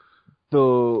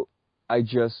 So we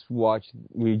just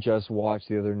watched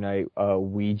the other night,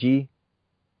 Ouija.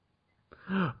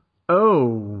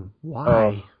 Oh,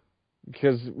 why?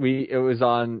 Because we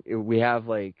have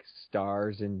like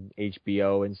Stars and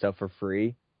HBO and stuff for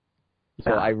free.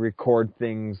 So I record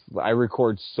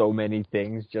so many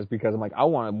things just because I'm like, I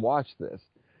want to watch this.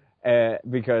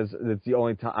 Because it's the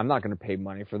only time I'm not going to pay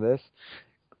money for this.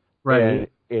 Right.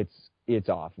 And it's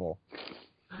awful.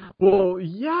 Well,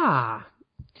 yeah.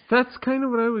 That's kind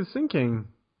of what I was thinking.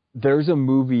 There's a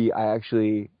movie I have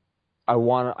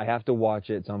to watch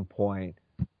it at some point,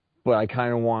 but I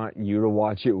kind of want you to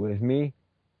watch it with me.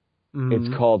 Mm-hmm.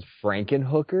 It's called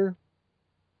Frankenhooker.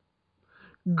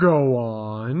 Go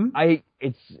on.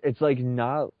 It's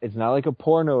not like a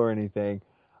porno or anything.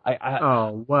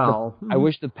 I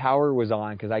wish the power was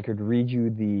on because I could read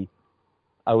you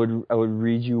I would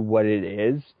read you what it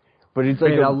is, but it's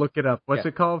like I'll look it up. What's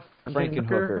it called?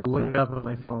 Frankenhooker. I'll look it up on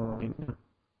my phone.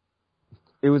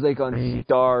 It was like on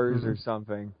Stars or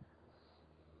something.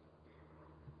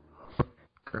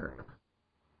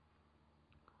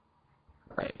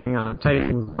 Right, hang on. I'm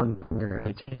typing with one finger.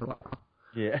 It takes a while.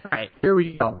 Yeah. All right, here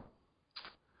we go.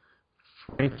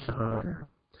 Frankenhooker.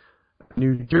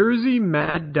 New Jersey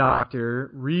mad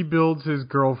doctor rebuilds his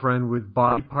girlfriend with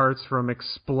body parts from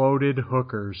exploded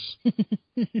hookers.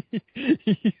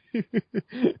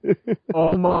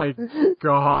 Oh my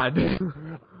God.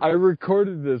 I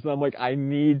recorded this and I'm like, I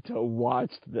need to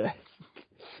watch this.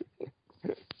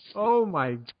 Oh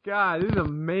my God, this is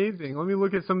amazing. Let me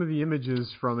look at some of the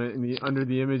images from it under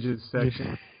the images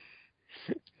section.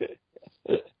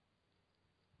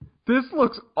 This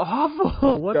looks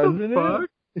awful. What the fuck?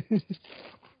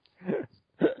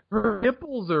 Her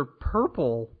nipples are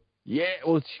purple. Yeah,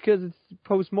 well, it's because it's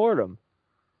post-mortem.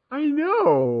 I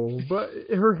know, but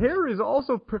her hair is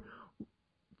also...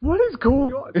 What is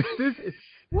going on?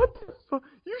 What the fuck?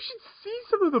 You should see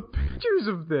some of the pictures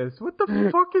of this. What the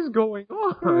fuck is going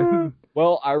on?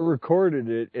 Well, I recorded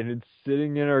it, and it's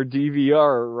sitting in our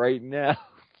DVR right now.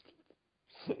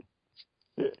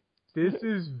 This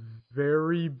is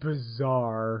very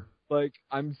bizarre. Like,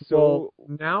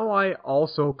 now I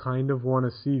also kind of want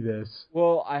to see this.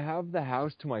 Well, I have the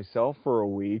house to myself for a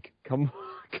week. Come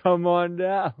on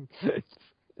down.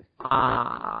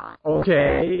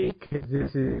 Okay, because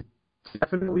this is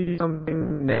definitely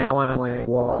something now I'm like,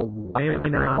 well, why am I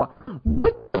not?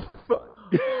 What the fuck?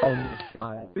 Oh my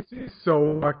God, this is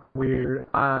so fucking weird.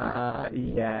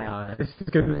 Yeah, this is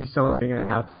going to be something I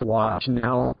have to watch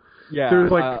now. Yeah,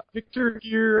 there's like a picture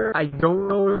here. I don't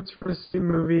know if it's from the same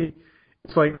movie.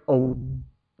 It's like a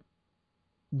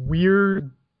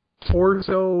weird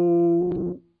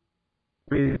torso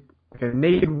with like a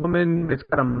naked woman. It's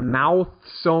got a mouth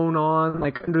sewn on,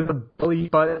 like under the belly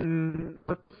button.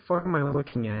 What the fuck am I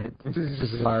looking at? This is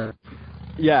bizarre.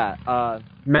 Yeah,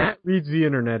 Matt reads the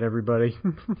internet, everybody.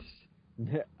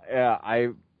 Yeah, I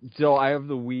have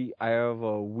a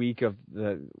week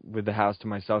with the house to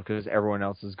myself because everyone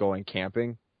else is going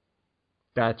camping.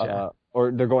 Gotcha.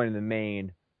 Or they're going to the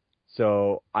Maine.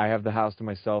 So I have the house to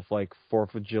myself like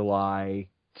 4th of July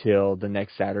till the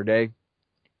next Saturday.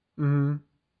 Mm-hmm.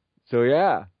 So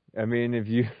yeah, I mean, if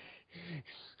you...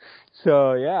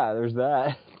 So, yeah, there's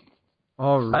that.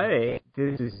 All right.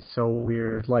 This is so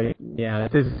weird. Like, yeah,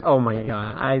 oh my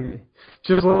god. I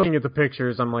just looking at the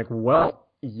pictures, I'm like, well,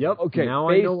 yep, Okay, now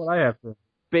I know what I have to.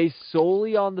 Based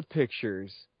solely on the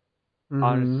pictures,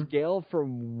 on Mhm. a scale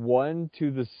from 1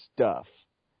 to the stuff.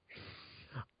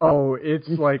 Oh, it's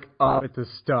like up at the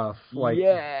stuff. Like,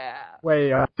 yeah!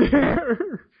 way up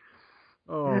there.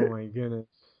 Oh my goodness.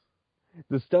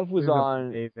 The stuff was This is on...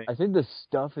 amazing. I think the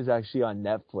stuff is actually on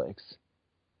Netflix.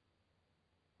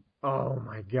 Oh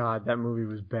my god, that movie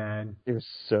was bad. It was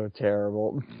so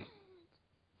terrible.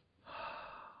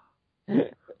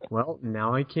 Well,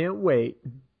 now I can't wait.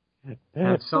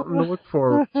 Have something to look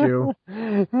forward to.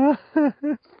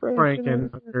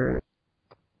 Frankenhooker.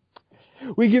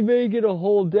 We can make it a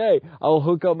whole day. I'll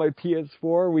hook up my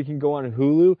PS4. We can go on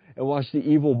Hulu and watch the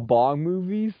Evil Bong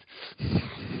movies.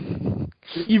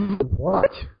 Evil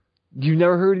what? You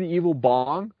never heard of the Evil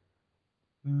Bong?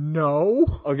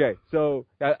 No. Okay, so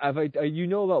you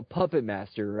know about Puppet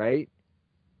Master, right?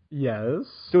 Yes.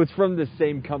 So it's from the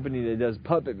same company that does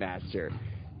Puppet Master.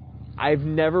 I've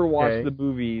never watched Okay. the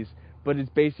movies, but it's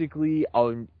basically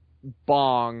a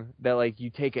bong that, like, you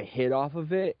take a hit off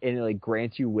of it and it, like,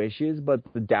 grants you wishes, but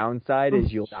the downside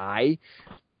is you'll die.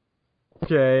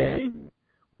 Okay.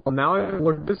 Well, now I have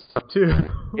looked this up too.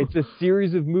 It's a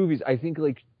series of movies. I think,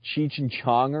 like, Cheech and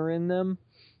Chong are in them.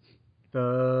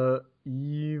 The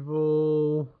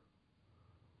Evil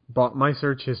Bong. My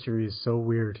search history is so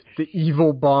weird. The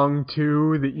Evil Bong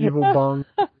 2, the Evil Bong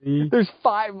 3. There's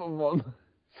 5 of them.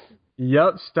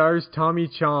 Yep, stars Tommy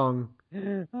Chong.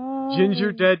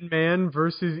 Ginger Dead Man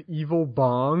versus Evil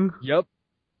Bong. Yep.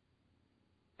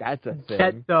 That's a thing.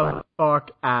 Get the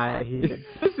fuck out of here.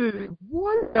 This is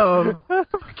what the fuck?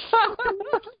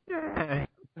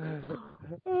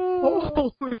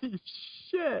 Holy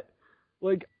shit.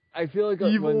 Like, I feel like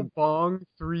Evil Bong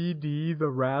 3D, The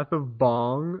Wrath of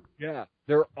Bong. Yeah,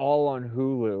 they're all on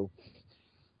Hulu.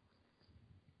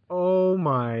 Oh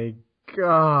my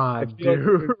god,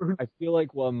 dude. I feel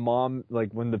like when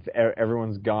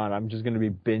everyone's gone, I'm just gonna be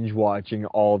binge watching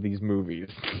all these movies.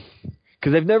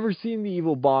 Because I've never seen the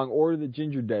Evil Bong or the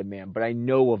Ginger Dead Man, but I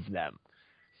know of them.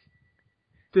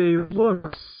 They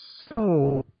look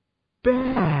so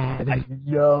bad. I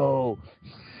know.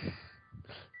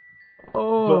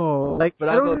 Oh, but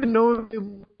I don't even know if they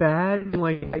look bad in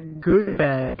like a good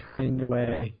bad kind of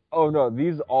way. Oh no,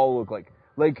 these all look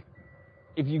like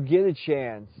if you get a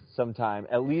chance sometime,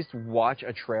 at least watch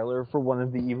a trailer for one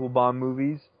of the Evil Bong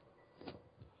movies.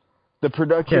 The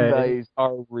production values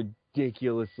are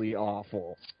ridiculously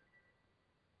awful.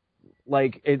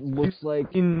 Like, it looks like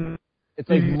it's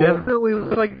like definitely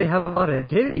look like they have a lot of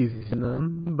titties in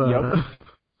them, but yep.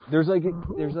 There's like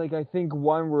I think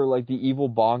one where like the Evil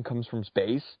Bong comes from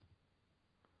space.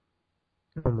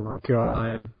 oh my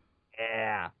god.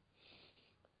 Yeah.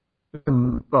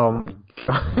 Oh my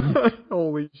god.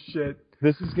 Holy shit.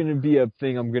 This is gonna be a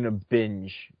thing I'm gonna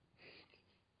binge.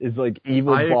 Is like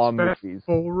Evil Bong movies.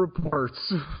 Full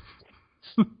reports.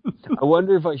 I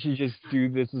wonder if I should just do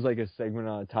this as like a segment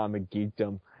on Atomic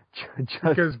Geekdom.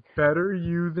 Because better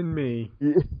you than me.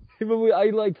 But I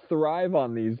like thrive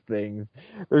on these things.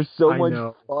 They're so much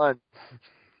fun.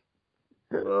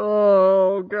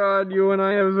 Oh god, you and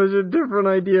I have such a different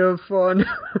idea of fun.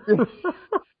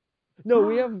 No,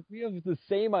 we have the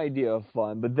same idea of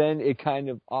fun, but then it kind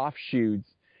of offshoots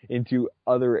into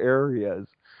other areas.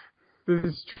 This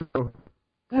is true.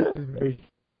 Because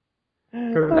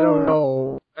I don't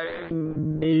know.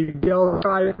 Maybe I'll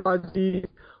try to watch these.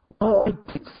 Oh, I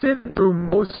did sit through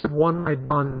most of One Night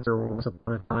Monster once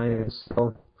upon a time,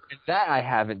 so. That I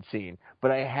haven't seen, but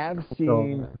I have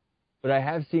seen. But I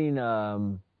have seen.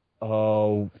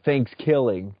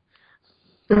 Thanksgiving.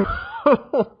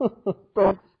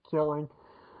 Thanksgiving.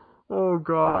 Oh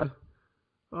god.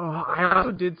 Oh, I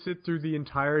also did sit through the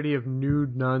entirety of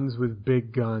Nude Nuns with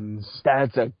Big Guns.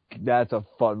 That's a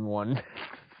fun one.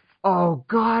 Oh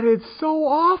god, it's so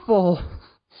awful.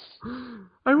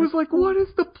 I was like, what is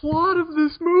the plot of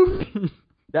this movie?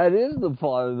 That is the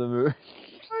plot of the movie.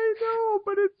 I know,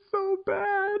 but it's so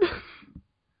bad.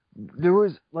 There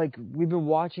was, like, we've been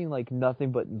watching, like,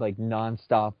 nothing but, like,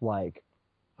 nonstop, like,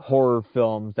 horror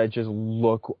films that just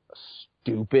look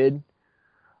stupid.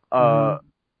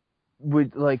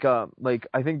 With, like, I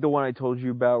think the one I told you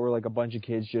about where, like, a bunch of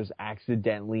kids just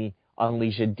accidentally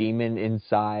unleash a demon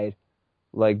inside,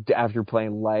 like, after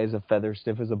playing light as a feather,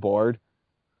 stiff as a board.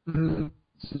 Mm-hmm.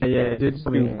 Yeah, it's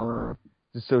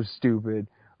so stupid.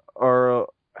 Or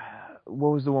what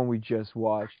was the one we just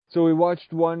watched? So we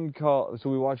watched one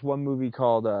movie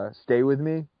called Stay With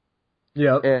Me.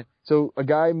 Yeah. And So a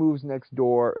guy moves next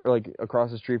door, like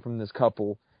across the street from this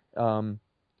couple, and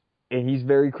he's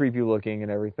very creepy looking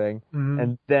and everything. Mm-hmm.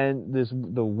 And then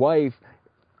the wife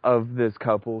of this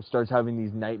couple starts having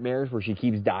these nightmares where she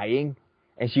keeps dying,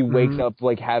 and she wakes up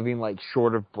like having like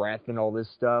short of breath and all this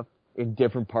stuff in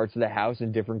different parts of the house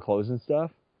and different clothes and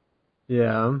stuff.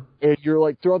 Yeah. And you're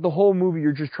like, throughout the whole movie,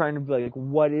 you're just trying to be like,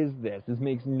 what is this? This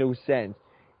makes no sense.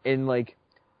 And like,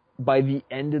 by the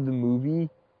end of the movie,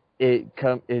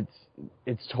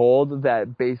 it's told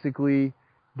that basically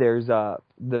there's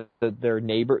their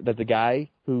neighbor, that the guy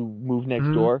who moved next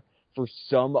door, for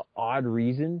some odd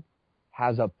reason,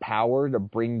 has a power to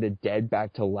bring the dead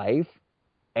back to life,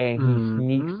 and he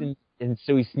sneaks in, and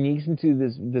so he sneaks into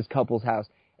this couple's house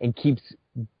and keeps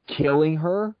killing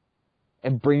her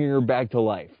and bringing her back to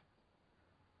life.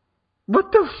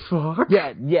 What the fuck?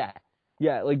 Yeah.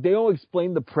 Like, they don't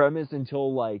explain the premise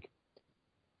until like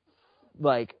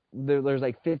there's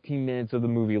like 15 minutes of the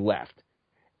movie left.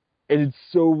 And it's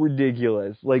so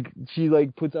ridiculous. Like, she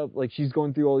like puts up, like, she's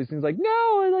going through all these things like,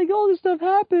 no, like all this stuff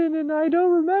happened and I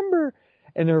don't remember.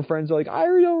 And her friends are like, I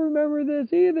don't remember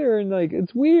this either. And like,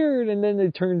 it's weird. And then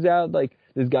it turns out like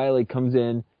this guy like comes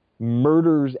in,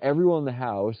 murders everyone in the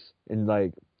house, and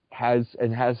like has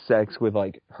sex with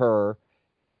like her,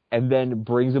 and then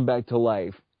brings him back to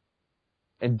life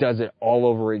and does it all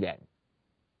over again.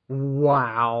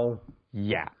 Wow.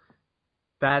 Yeah.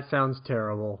 That sounds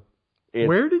terrible. It's,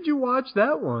 Where did you watch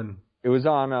that one? It was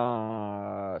on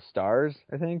Stars,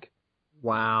 I think.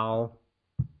 Wow.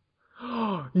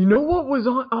 You know what was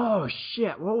on? Oh,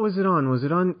 shit. What was it on? Was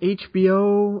it on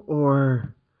HBO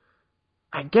or...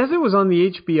 I guess it was on the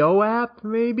HBO app,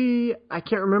 maybe? I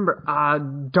can't remember.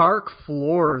 Dark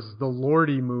Floors, the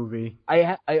Lordy movie.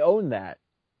 I own that.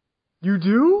 You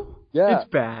do? Yeah. It's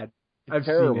bad. I've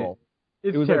terrible. seen it.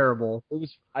 It's was terrible. Like,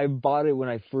 I bought it when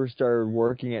I first started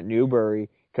working at Newbury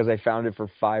because I found it for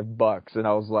 $5, and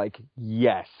I was like,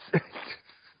 yes.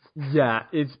 Yeah,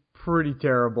 it's pretty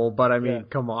terrible, but I mean,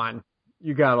 come on.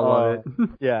 You gotta love it.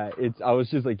 Yeah, I was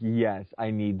just like, yes,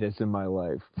 I need this in my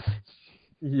life.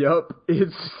 Yep,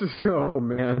 it's, oh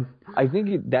man. I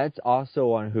think that's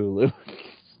also on Hulu.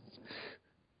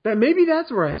 Maybe that's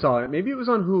where I saw it. Maybe it was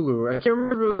on Hulu. I can't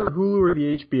remember if it was on Hulu or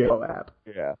the HBO app.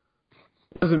 Yeah.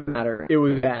 Doesn't matter. It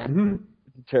was bad.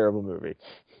 It's a terrible movie.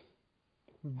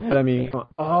 But I mean,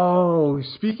 oh,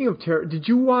 speaking of terror, did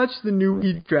you watch the new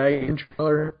Heat Dragon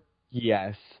trailer?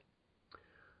 Yes.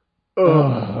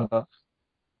 Ugh.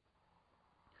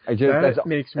 That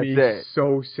makes me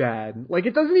so sad. Like,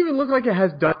 it doesn't even look like it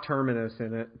has Duck Terminus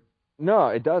in it. No,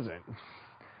 it doesn't.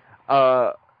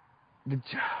 Like,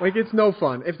 it's no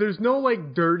fun. If there's no,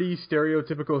 like, dirty,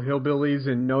 stereotypical hillbillies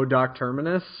and no Doc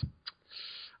Terminus,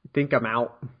 I think I'm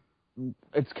out.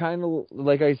 It's kind of,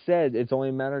 like I said, it's only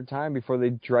a matter of time before they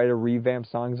try to revamp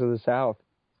Songs of the South.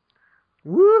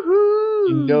 Woohoo!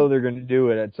 You know they're going to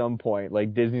do it at some point.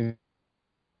 Like, Disney's...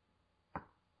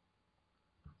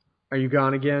 Are you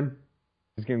gone again?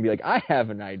 It's going to be like, I have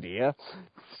an idea.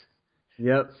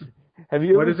 Yep. Have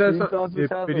you what ever is that song?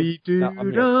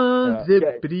 Zippity-doo-dah,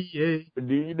 zippity-yay.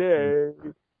 Zippity-day.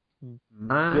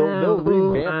 They'll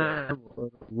revamp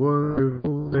it.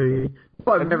 Wonderful day.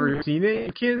 I've never seen it.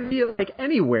 You can't see it, like,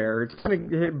 anywhere.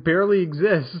 It barely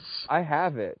exists. I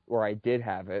have it, or I did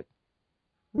have it.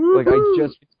 Woo-hoo! Like, I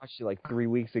just watched it, like, 3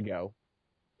 weeks ago.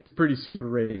 It's pretty super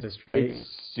racist, right? It's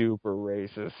super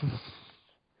racist.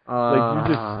 Like,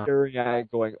 you're just staring at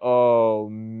it going, oh,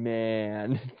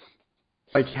 man.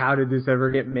 Like, how did this ever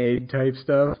get made type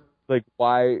stuff? Like,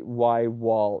 why,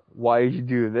 Walt? Why did you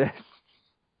do this?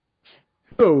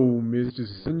 Oh, Mr.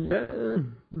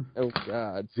 Sunshine. Oh,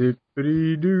 God.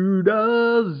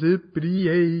 Zippity-doo-dah,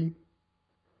 zippity-yay.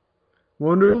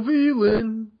 Wonderful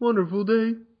feeling, wonderful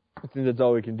day. I think that's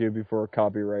all we can do before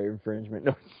copyright infringement.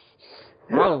 No.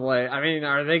 Probably. I mean,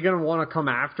 are they going to want to come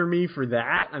after me for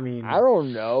that? I mean... I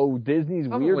don't know. Disney's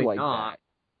weird like not. that.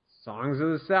 Songs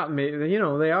of the South, you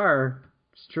know, they are.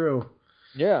 It's true.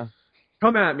 Yeah.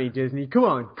 Come at me, Disney. Come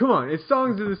on. It's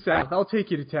Songs of the South. I'll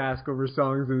take you to task over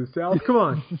Songs of the South. Come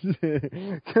on.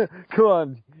 Come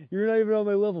on. You're not even on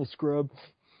my level, scrub.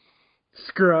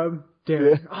 Scrub. Damn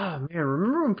it. Oh, man.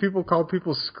 Remember when people called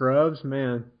people scrubs?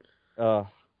 Man.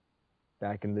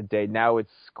 Back in the day. Now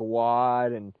it's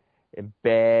squad and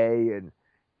bay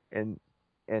and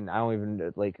I don't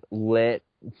even, like, lit.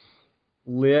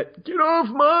 Get off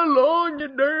my lawn, you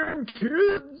damn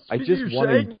kids. I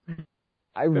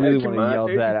really want to yell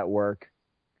that at work.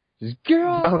 Just get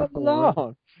off the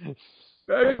lawn.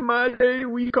 Back in my day,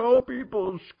 we called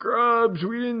people scrubs.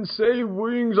 We didn't say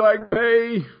wings like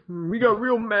they. We got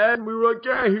real mad and we were like,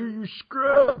 yeah, here you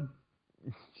scrub.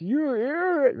 You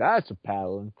hear it? That's a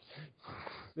paladin.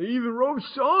 They even wrote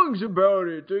songs about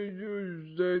it.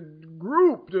 The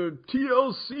group, the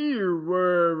TLC or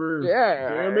wherever. Yeah,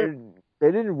 damn it.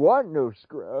 They didn't want no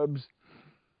scrubs.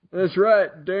 That's right,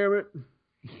 damn it.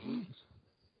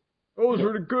 Those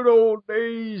were the good old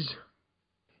days.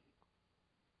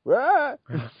 What?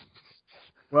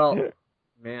 Well,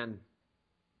 man,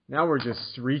 now we're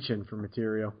just reaching for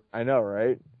material. I know,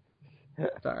 right?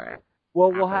 It's all right.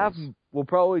 Well, we'll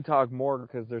probably talk more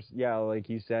because there's, like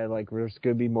you said, like there's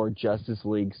going to be more Justice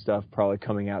League stuff probably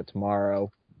coming out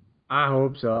tomorrow. I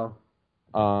hope so.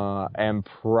 I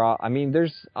mean,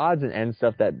 there's odds and ends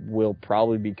stuff that will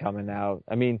probably be coming out.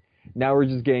 I mean, now we're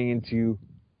just getting into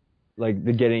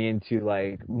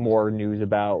more news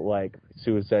about like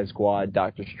Suicide Squad,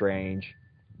 Doctor Strange.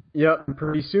 Yep,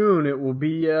 pretty soon it will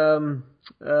be San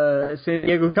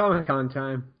Diego Comic-Con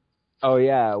time. Oh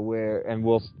yeah,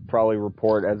 we'll probably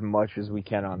report as much as we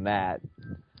can on that.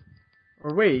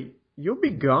 Or wait, you'll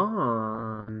be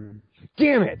gone.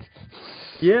 Damn it!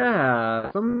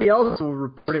 Yeah, somebody else will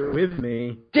report it with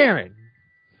me. Damn it!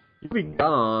 You'll be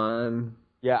gone.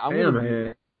 Yeah, I'm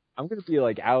gonna be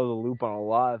like out of the loop on a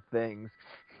lot of things.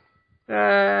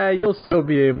 You'll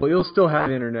still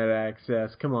have internet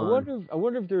access. Come on. I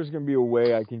wonder if there's gonna be a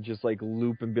way I can just like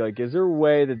loop and be like, is there a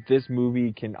way that this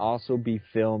movie can also be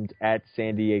filmed at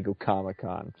San Diego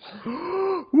Comic-Con?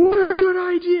 What a good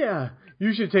idea!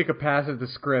 You should take a pass at the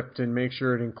script and make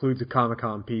sure it includes a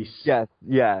Comic-Con piece. Yeah.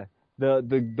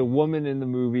 The woman in the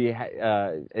movie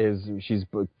she's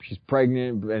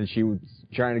pregnant and she was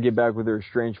trying to get back with her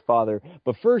estranged father,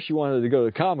 but first she wanted to go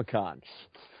to Comic-Con.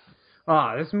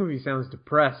 This movie sounds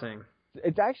depressing.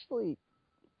 It's actually,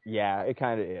 it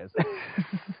kind of is.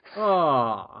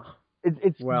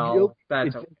 That's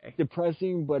okay. It's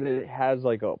depressing, but it has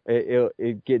like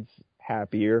it gets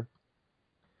happier.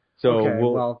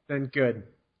 So then good.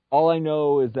 All I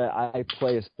know is that I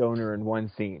play a stoner in one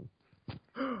scene.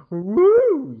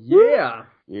 Woo! Yeah.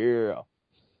 Yeah.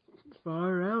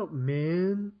 Far out,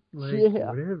 man.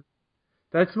 Whatever.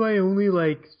 That's my only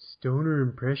stoner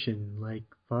impression.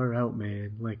 Far out,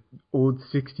 man. Old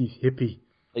 60s hippie.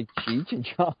 Like Cheech and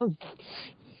Chong.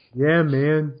 Yeah,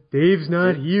 man. Dave's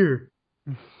not here.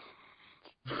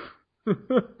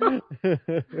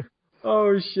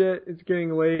 Oh shit! It's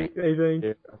getting late. I think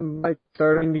I'm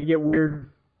starting to get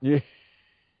weird. Yeah.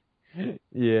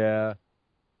 Yeah.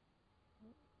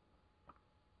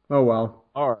 Oh well.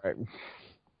 All right.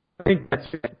 I think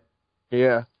that's it.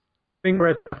 Yeah. I think we're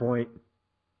at the point.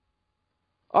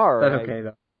 All right. That's okay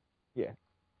though. Yeah.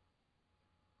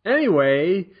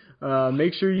 Anyway,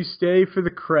 make sure you stay for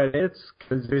the credits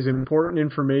because there's important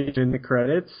information in the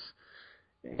credits.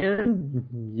 And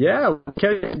we'll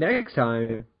catch you next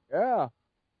time. Yeah.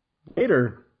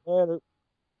 Later.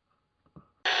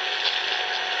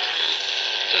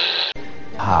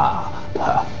 Ha,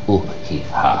 ha, ooh, hee,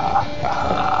 ha,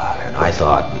 ha. And I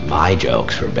thought my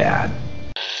jokes were bad.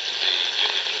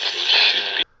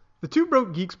 The Two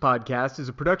Broke Geeks podcast is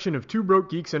a production of Two Broke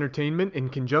Geeks Entertainment in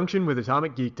conjunction with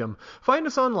Atomic Geekdom. Find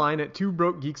us online at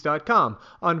twobrokegeeks.com,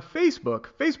 on Facebook,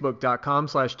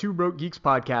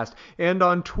 facebook.com/twobrokegeekspodcast, and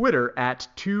on Twitter at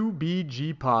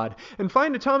 2BGPod. And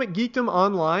find Atomic Geekdom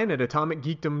online at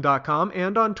atomicgeekdom.com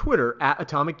and on Twitter at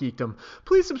Atomic Geekdom.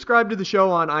 Please subscribe to the show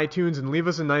on iTunes and leave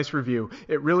us a nice review.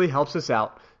 It really helps us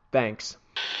out. Thanks.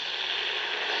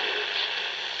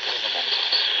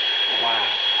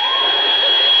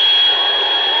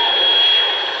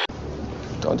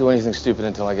 Don't do anything stupid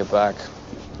until I get back.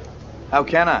 How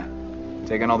can I?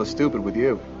 Taking all the stupid with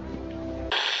you.